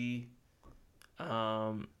 Easy?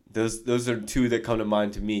 Um, Those are 2 that come to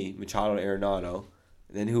mind to me: Machado and Arenado.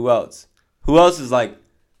 And then who else? Who else is like?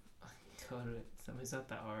 Somebody's not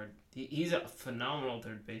that hard. He's a phenomenal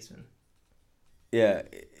third baseman. Yeah.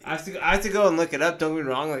 I have to go and look it up. Don't get me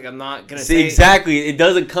wrong. Like I'm not gonna See, say exactly. It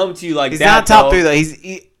doesn't come to you like he's that. not top though.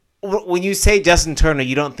 3 though. When you say Justin Turner,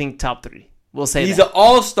 you don't think top 3. We'll say He's that. an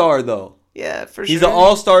all-star though. Yeah, for sure. He's an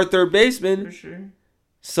all-star third baseman. for sure.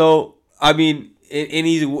 So I mean, and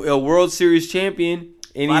he's a World Series champion.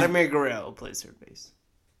 And Vladimir Guerrero plays third base.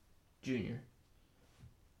 Junior.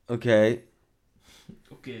 okay.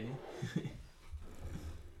 Okay.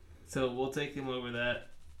 So we'll take him over that.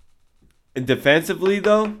 And defensively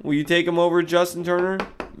though, will you take him over Justin Turner?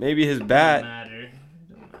 Maybe his bat. Don't matter.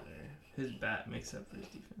 His bat makes up for his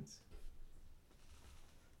defense.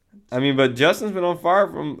 I mean, but Justin's been on fire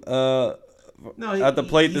from No, at the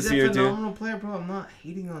plate this year He's a too. phenomenal player, bro. I'm not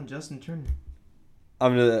hating on Justin Turner.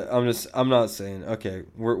 I'm not saying. Okay,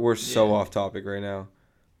 we're so Yeah. off topic right now,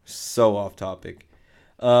 so off topic.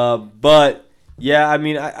 But yeah, I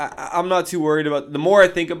mean, I'm not too worried about. The more I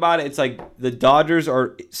think about it, it's like the Dodgers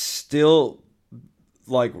are still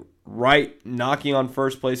like right knocking on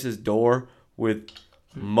first place's door with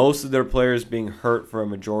most of their players being hurt for a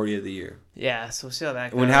majority of the year. Yeah, so we'll see how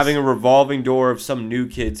that goes. When having a revolving door of some new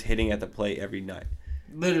kids hitting at the plate every night.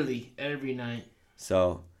 Literally every night.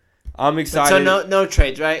 So I'm But excited. so no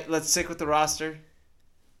trades, right? Let's stick with the roster.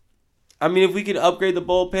 I mean, if we could upgrade the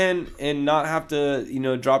bullpen and not have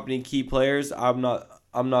to, drop any key players, I'm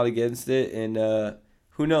not against it. And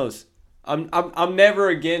who knows? I'm never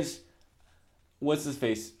against. What's his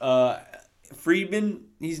face? Friedman.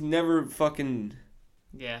 He's never fucking.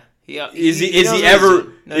 Yeah. Is he knows what he's ever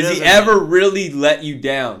doing. No, he knows what he's doing. really let you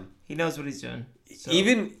down? He knows what he's doing. So,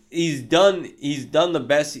 Even he's done the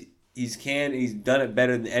best he can. He's done it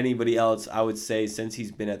better than anybody else, I would say, since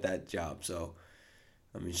he's been at that job. So,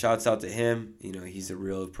 I mean, shouts out to him. He's a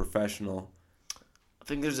real professional. I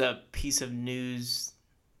think there's a piece of news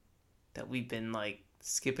that we've been like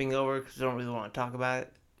skipping over because we don't really want to talk about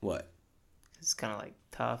it. What? It's kind of like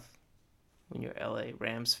tough when you're a LA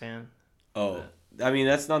Rams fan. Oh, I mean,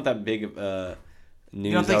 that's not that big of news.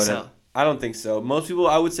 You don't think so? I don't think so. Most people,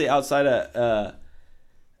 I would say, outside of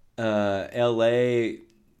L.A.,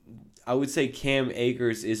 I would say Cam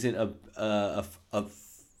Akers isn't a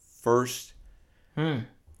first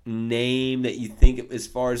name that you think of as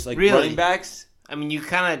far as like Really? running backs. I mean, you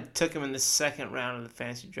kind of took him in the second round of the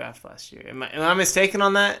fantasy draft last year. Am I mistaken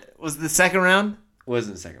on that? Was it the second round?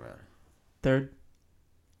 Wasn't the second round. third.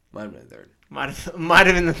 Might have been the third. Might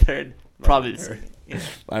have been the third. Probably the second. Yeah.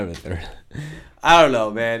 Might have been the third. I don't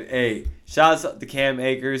know, man. Hey, shouts out to Cam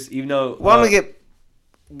Akers, even though. Why don't we get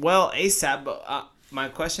ASAP? But my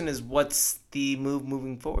question is, what's the move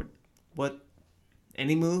moving forward?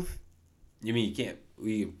 Any move? You mean you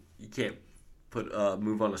can't put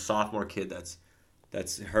move on a sophomore kid that's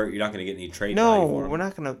hurt. You're not going to get any trade value No, for him. we're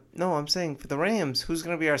not gonna. No, I'm saying for the Rams, who's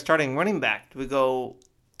gonna be our starting running back? Do we go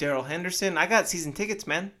Darrell Henderson? I got season tickets,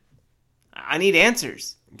 man. I need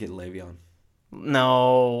answers. Get Le'Veon.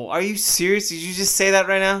 No, are you serious? Did you just say that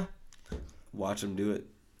right now? Watch him do it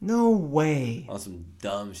No way. on some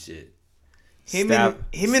dumb shit. Him Stafford-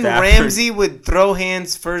 and Ramsey would throw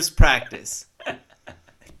hands first practice.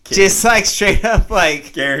 Just like straight up,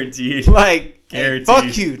 like Guaranteed. hey, Guaranteed.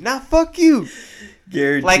 fuck you, not fuck you.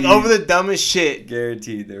 Guaranteed. Like over the dumbest shit.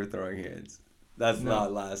 Guaranteed they're throwing hands. That's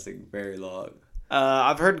not lasting very long.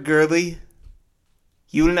 I've heard Gurley.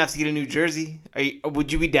 You wouldn't have to get a new jersey.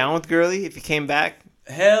 Would you be down with Gurley if he came back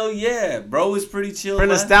Hell yeah. Bro was pretty chill. for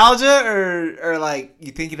last- nostalgia, or like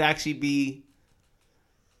you think it'd actually be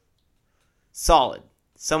solid?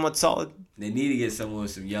 somewhat solid. They need to get someone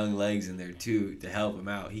with some young legs in there too to help him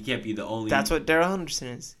out. He can't be the only. That's what Darrell Henderson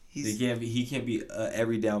is. He can't be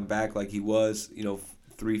every down back like he was,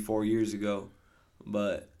 3-4 years ago.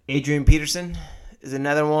 But Adrian Peterson is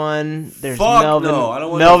another one. There's Fuck Melvin, no, I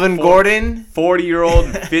don't want Melvin no Gordon. 40-year-old,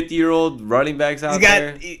 50-year-old running backs out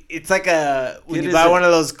there. It's like when It you is buy a- one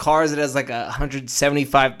of those cars that has like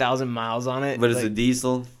 175,000 miles on it. But it's like, a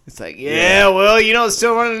diesel. It's like, well, it's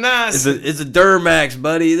still running nice. It's a Duramax,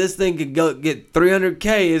 buddy. This thing could go get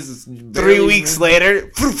 300K. It's 3 weeks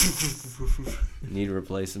later. Need to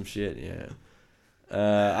replace some shit. Yeah.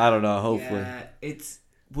 I don't know. Hopefully. Yeah,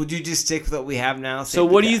 would you just stick with what we have now? So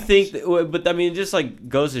what do you think? But I mean, it just like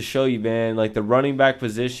goes to show you, man. Like the running back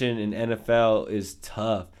position in NFL is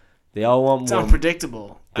tough. They all want It's more.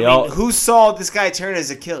 unpredictable. Who saw this guy turn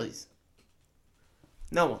his Achilles?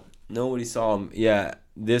 No one. Nobody saw him. Yeah.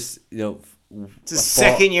 This It's his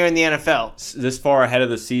second year in the NFL. this far ahead of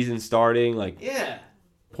the season starting. Like Yeah.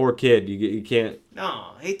 poor kid. You can't.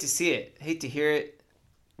 No, hate to see it. Hate to hear it.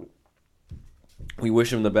 We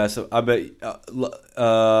wish him the best. I bet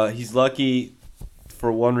he's lucky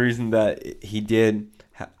for one reason that he did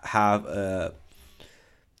have.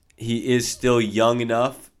 He is still young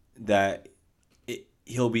enough that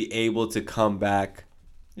he'll be able to come back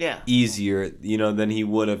Yeah. easier, than he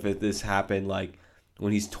would have if this happened like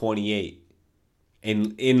when he's 28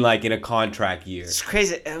 in a contract year. It's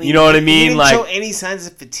crazy. I mean, You know what I mean? He didn't Like- show any signs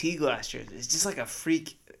of fatigue last year. It's just like a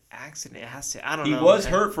freak accident. It has to. I don't He know. was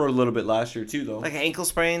man. hurt for a little bit last year too, though. Like an ankle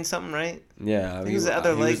sprain, something, right? Yeah, I mean, it was the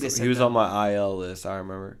other leg they He said was though. on my IL list. I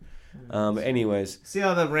remember. But anyways, See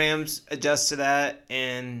how the Rams adjust to that,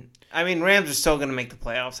 and I mean, Rams are still going to make the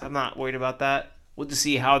playoffs. I'm not worried about that. We'll just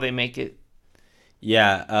see how they make it.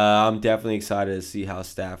 yeah, I'm definitely excited to see how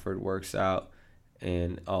Stafford works out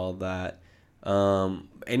and all that.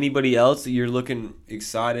 Anybody else that you're looking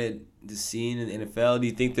excited to see in the NFL? Do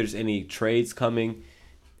you think there's any trades coming,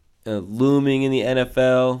 looming in the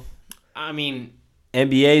NFL? I mean,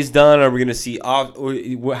 NBA's done. Are we gonna see off? Or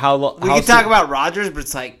how long? we can talk about Rodgers, but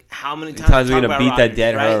it's like how many times, times we're we gonna talk beat about that Rodgers,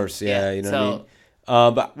 dead right? horse. Yeah, you know what I mean.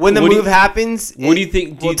 But When the what do move you- happens, what do you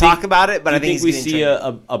think? Do we'll you think- talk about it. But do I you think we he's see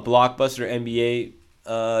getting a blockbuster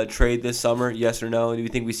NBA trade this summer? Yes or no? Do we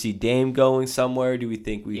think we see Dame going somewhere? Do we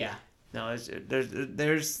think we? Yeah. No,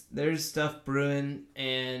 there's stuff brewing,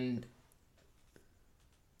 and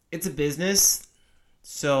it's a business.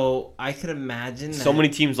 So I could imagine So that many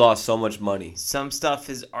teams lost so much money some stuff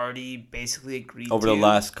is already basically agreed over to, the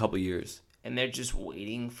last couple years. and they're just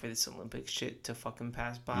waiting for this Olympic shit to fucking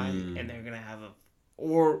pass by, Mm. and they're gonna have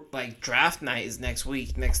or like draft night is next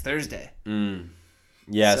week, next Thursday.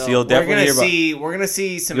 Yeah, so you'll definitely hear about. We're gonna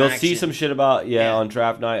see some. You'll action. see some shit about Yeah. on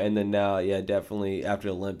draft night, and then now, definitely after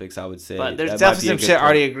the Olympics, I would say. But there's that might definitely be a some good shit trade.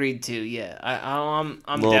 already agreed to. Yeah, I'm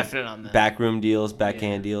Little definite on that. Backroom deals,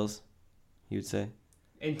 backhand deals. You would say.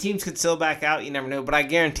 And teams could still back out. You never know. But I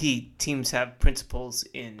guarantee teams have principles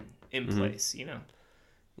in Mm-hmm. place.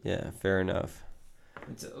 Yeah, fair enough.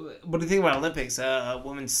 What do you think about Olympics?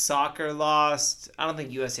 Women's soccer lost. I don't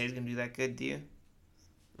think USA is gonna do that good. Do you?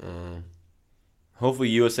 Hopefully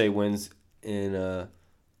USA wins in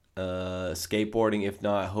skateboarding. If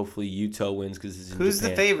not, hopefully Yuto wins because it's in Who's Japan.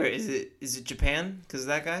 the favorite? Is it Japan? Because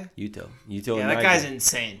that guy. Yuto. Yeah, and that Naito. guy's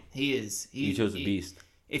insane. He is. Yuto's a beast.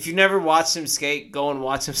 If you've never watched him skate, go and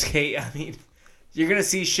watch him skate. I mean, you're gonna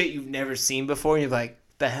see shit you've never seen before. And you're like,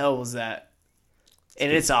 the hell was that? And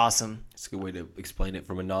it's awesome, It's a good way to explain it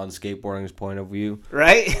from a non-skateboarding's point of view.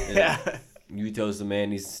 right? Yeah. Yuto's the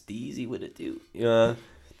man. He's steezy with it too. Yeah.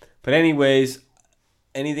 But anyways,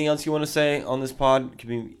 anything else you want to say on this pod?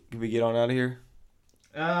 Can we get on out of here?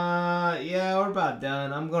 Yeah, we're about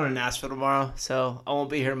done. I'm going to Nashville tomorrow, so I won't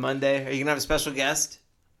be here Monday. Are you gonna have a special guest?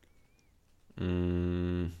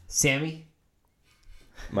 Sammy?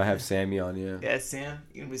 Might have Sammy on. Yeah. Yeah, Sam.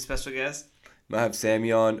 You gonna be a special guest? Might have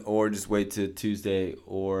Sammy on, or just wait to Tuesday,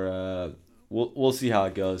 or we'll see how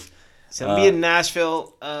it goes. So I'll be in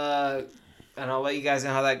Nashville, and I'll let you guys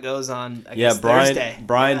know how that goes on. I guess Brian's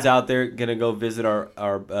Thursday. out there gonna go visit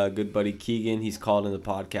our good buddy Keegan. He's called in the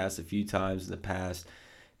podcast a few times in the past.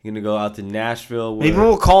 He's gonna go out to Nashville. Maybe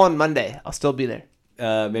we'll call on Monday. I'll still be there.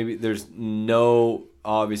 Maybe there's no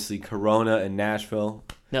obviously Corona in Nashville.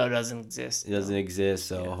 No, it doesn't exist. It doesn't exist.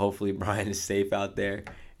 So hopefully Brian is safe out there.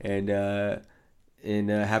 And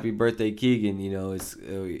happy birthday, Keegan. It's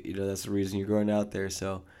that's the reason you're going out there.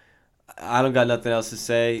 So I don't got nothing else to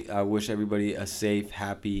say. I wish everybody a safe,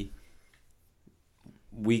 happy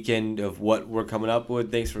weekend of what we're coming up with.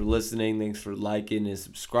 Thanks for listening. Thanks for liking and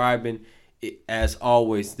subscribing. As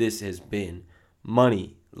always, this has been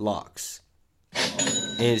Money, Locks,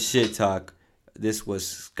 and Shit Talk. This was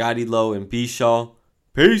Scotty Lowe and B Shaw.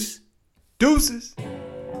 Peace. Deuces.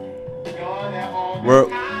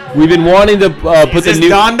 We've been wanting to put Is the this new.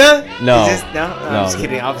 Donda? No. Is this, no? I'm No. just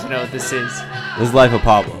kidding. I obviously know what this is. This is Life of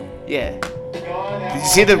Pablo. Yeah. Did you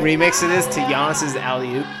see the remix of this to Giannis's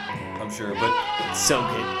Alley Oop? I'm sure, but It's so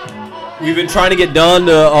good. we've been trying to get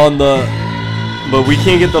Donda on the, but we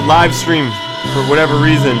can't get the live stream for whatever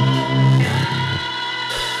reason.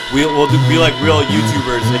 We'll be like real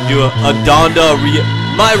YouTubers and do a Donda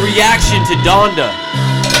my reaction to Donda.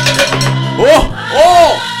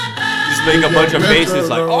 Oh! Just make a bunch of faces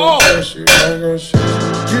like, oh!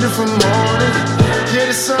 Beautiful morning, yeah,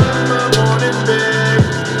 the sun in my morning, babe.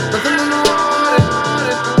 Nothing in the water.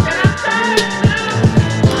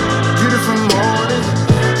 Beautiful morning,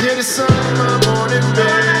 yeah, the sun in my morning,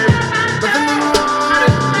 babe. Nothing in the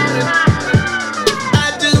water. I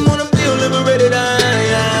just wanna feel liberated, I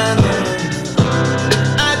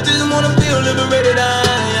just wanna feel liberated,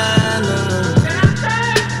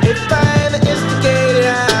 If I ever instigated,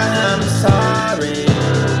 I'm sorry.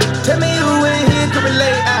 Tell me who in here can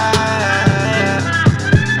relate.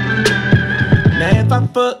 Now if I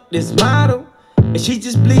fuck this model and she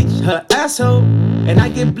just bleach her asshole, and I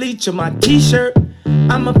get bleach on my t-shirt,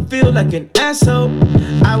 I'ma feel like an asshole.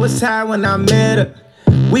 I was high when I met her.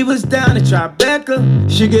 We was down at Tribeca.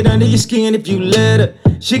 She get under your skin if you let her.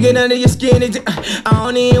 She get under your skin. I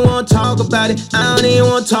don't even wanna talk about it. I don't even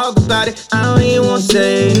wanna talk about it. I don't even wanna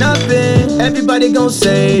say nothing. Everybody gon'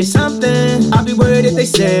 say something. I'll be worried if they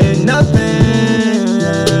say nothing.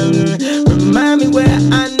 Remind me where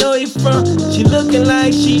I know you from. She looking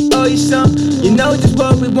like she owe you something. You know just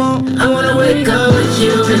what we want. I wanna wake up with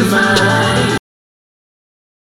you in my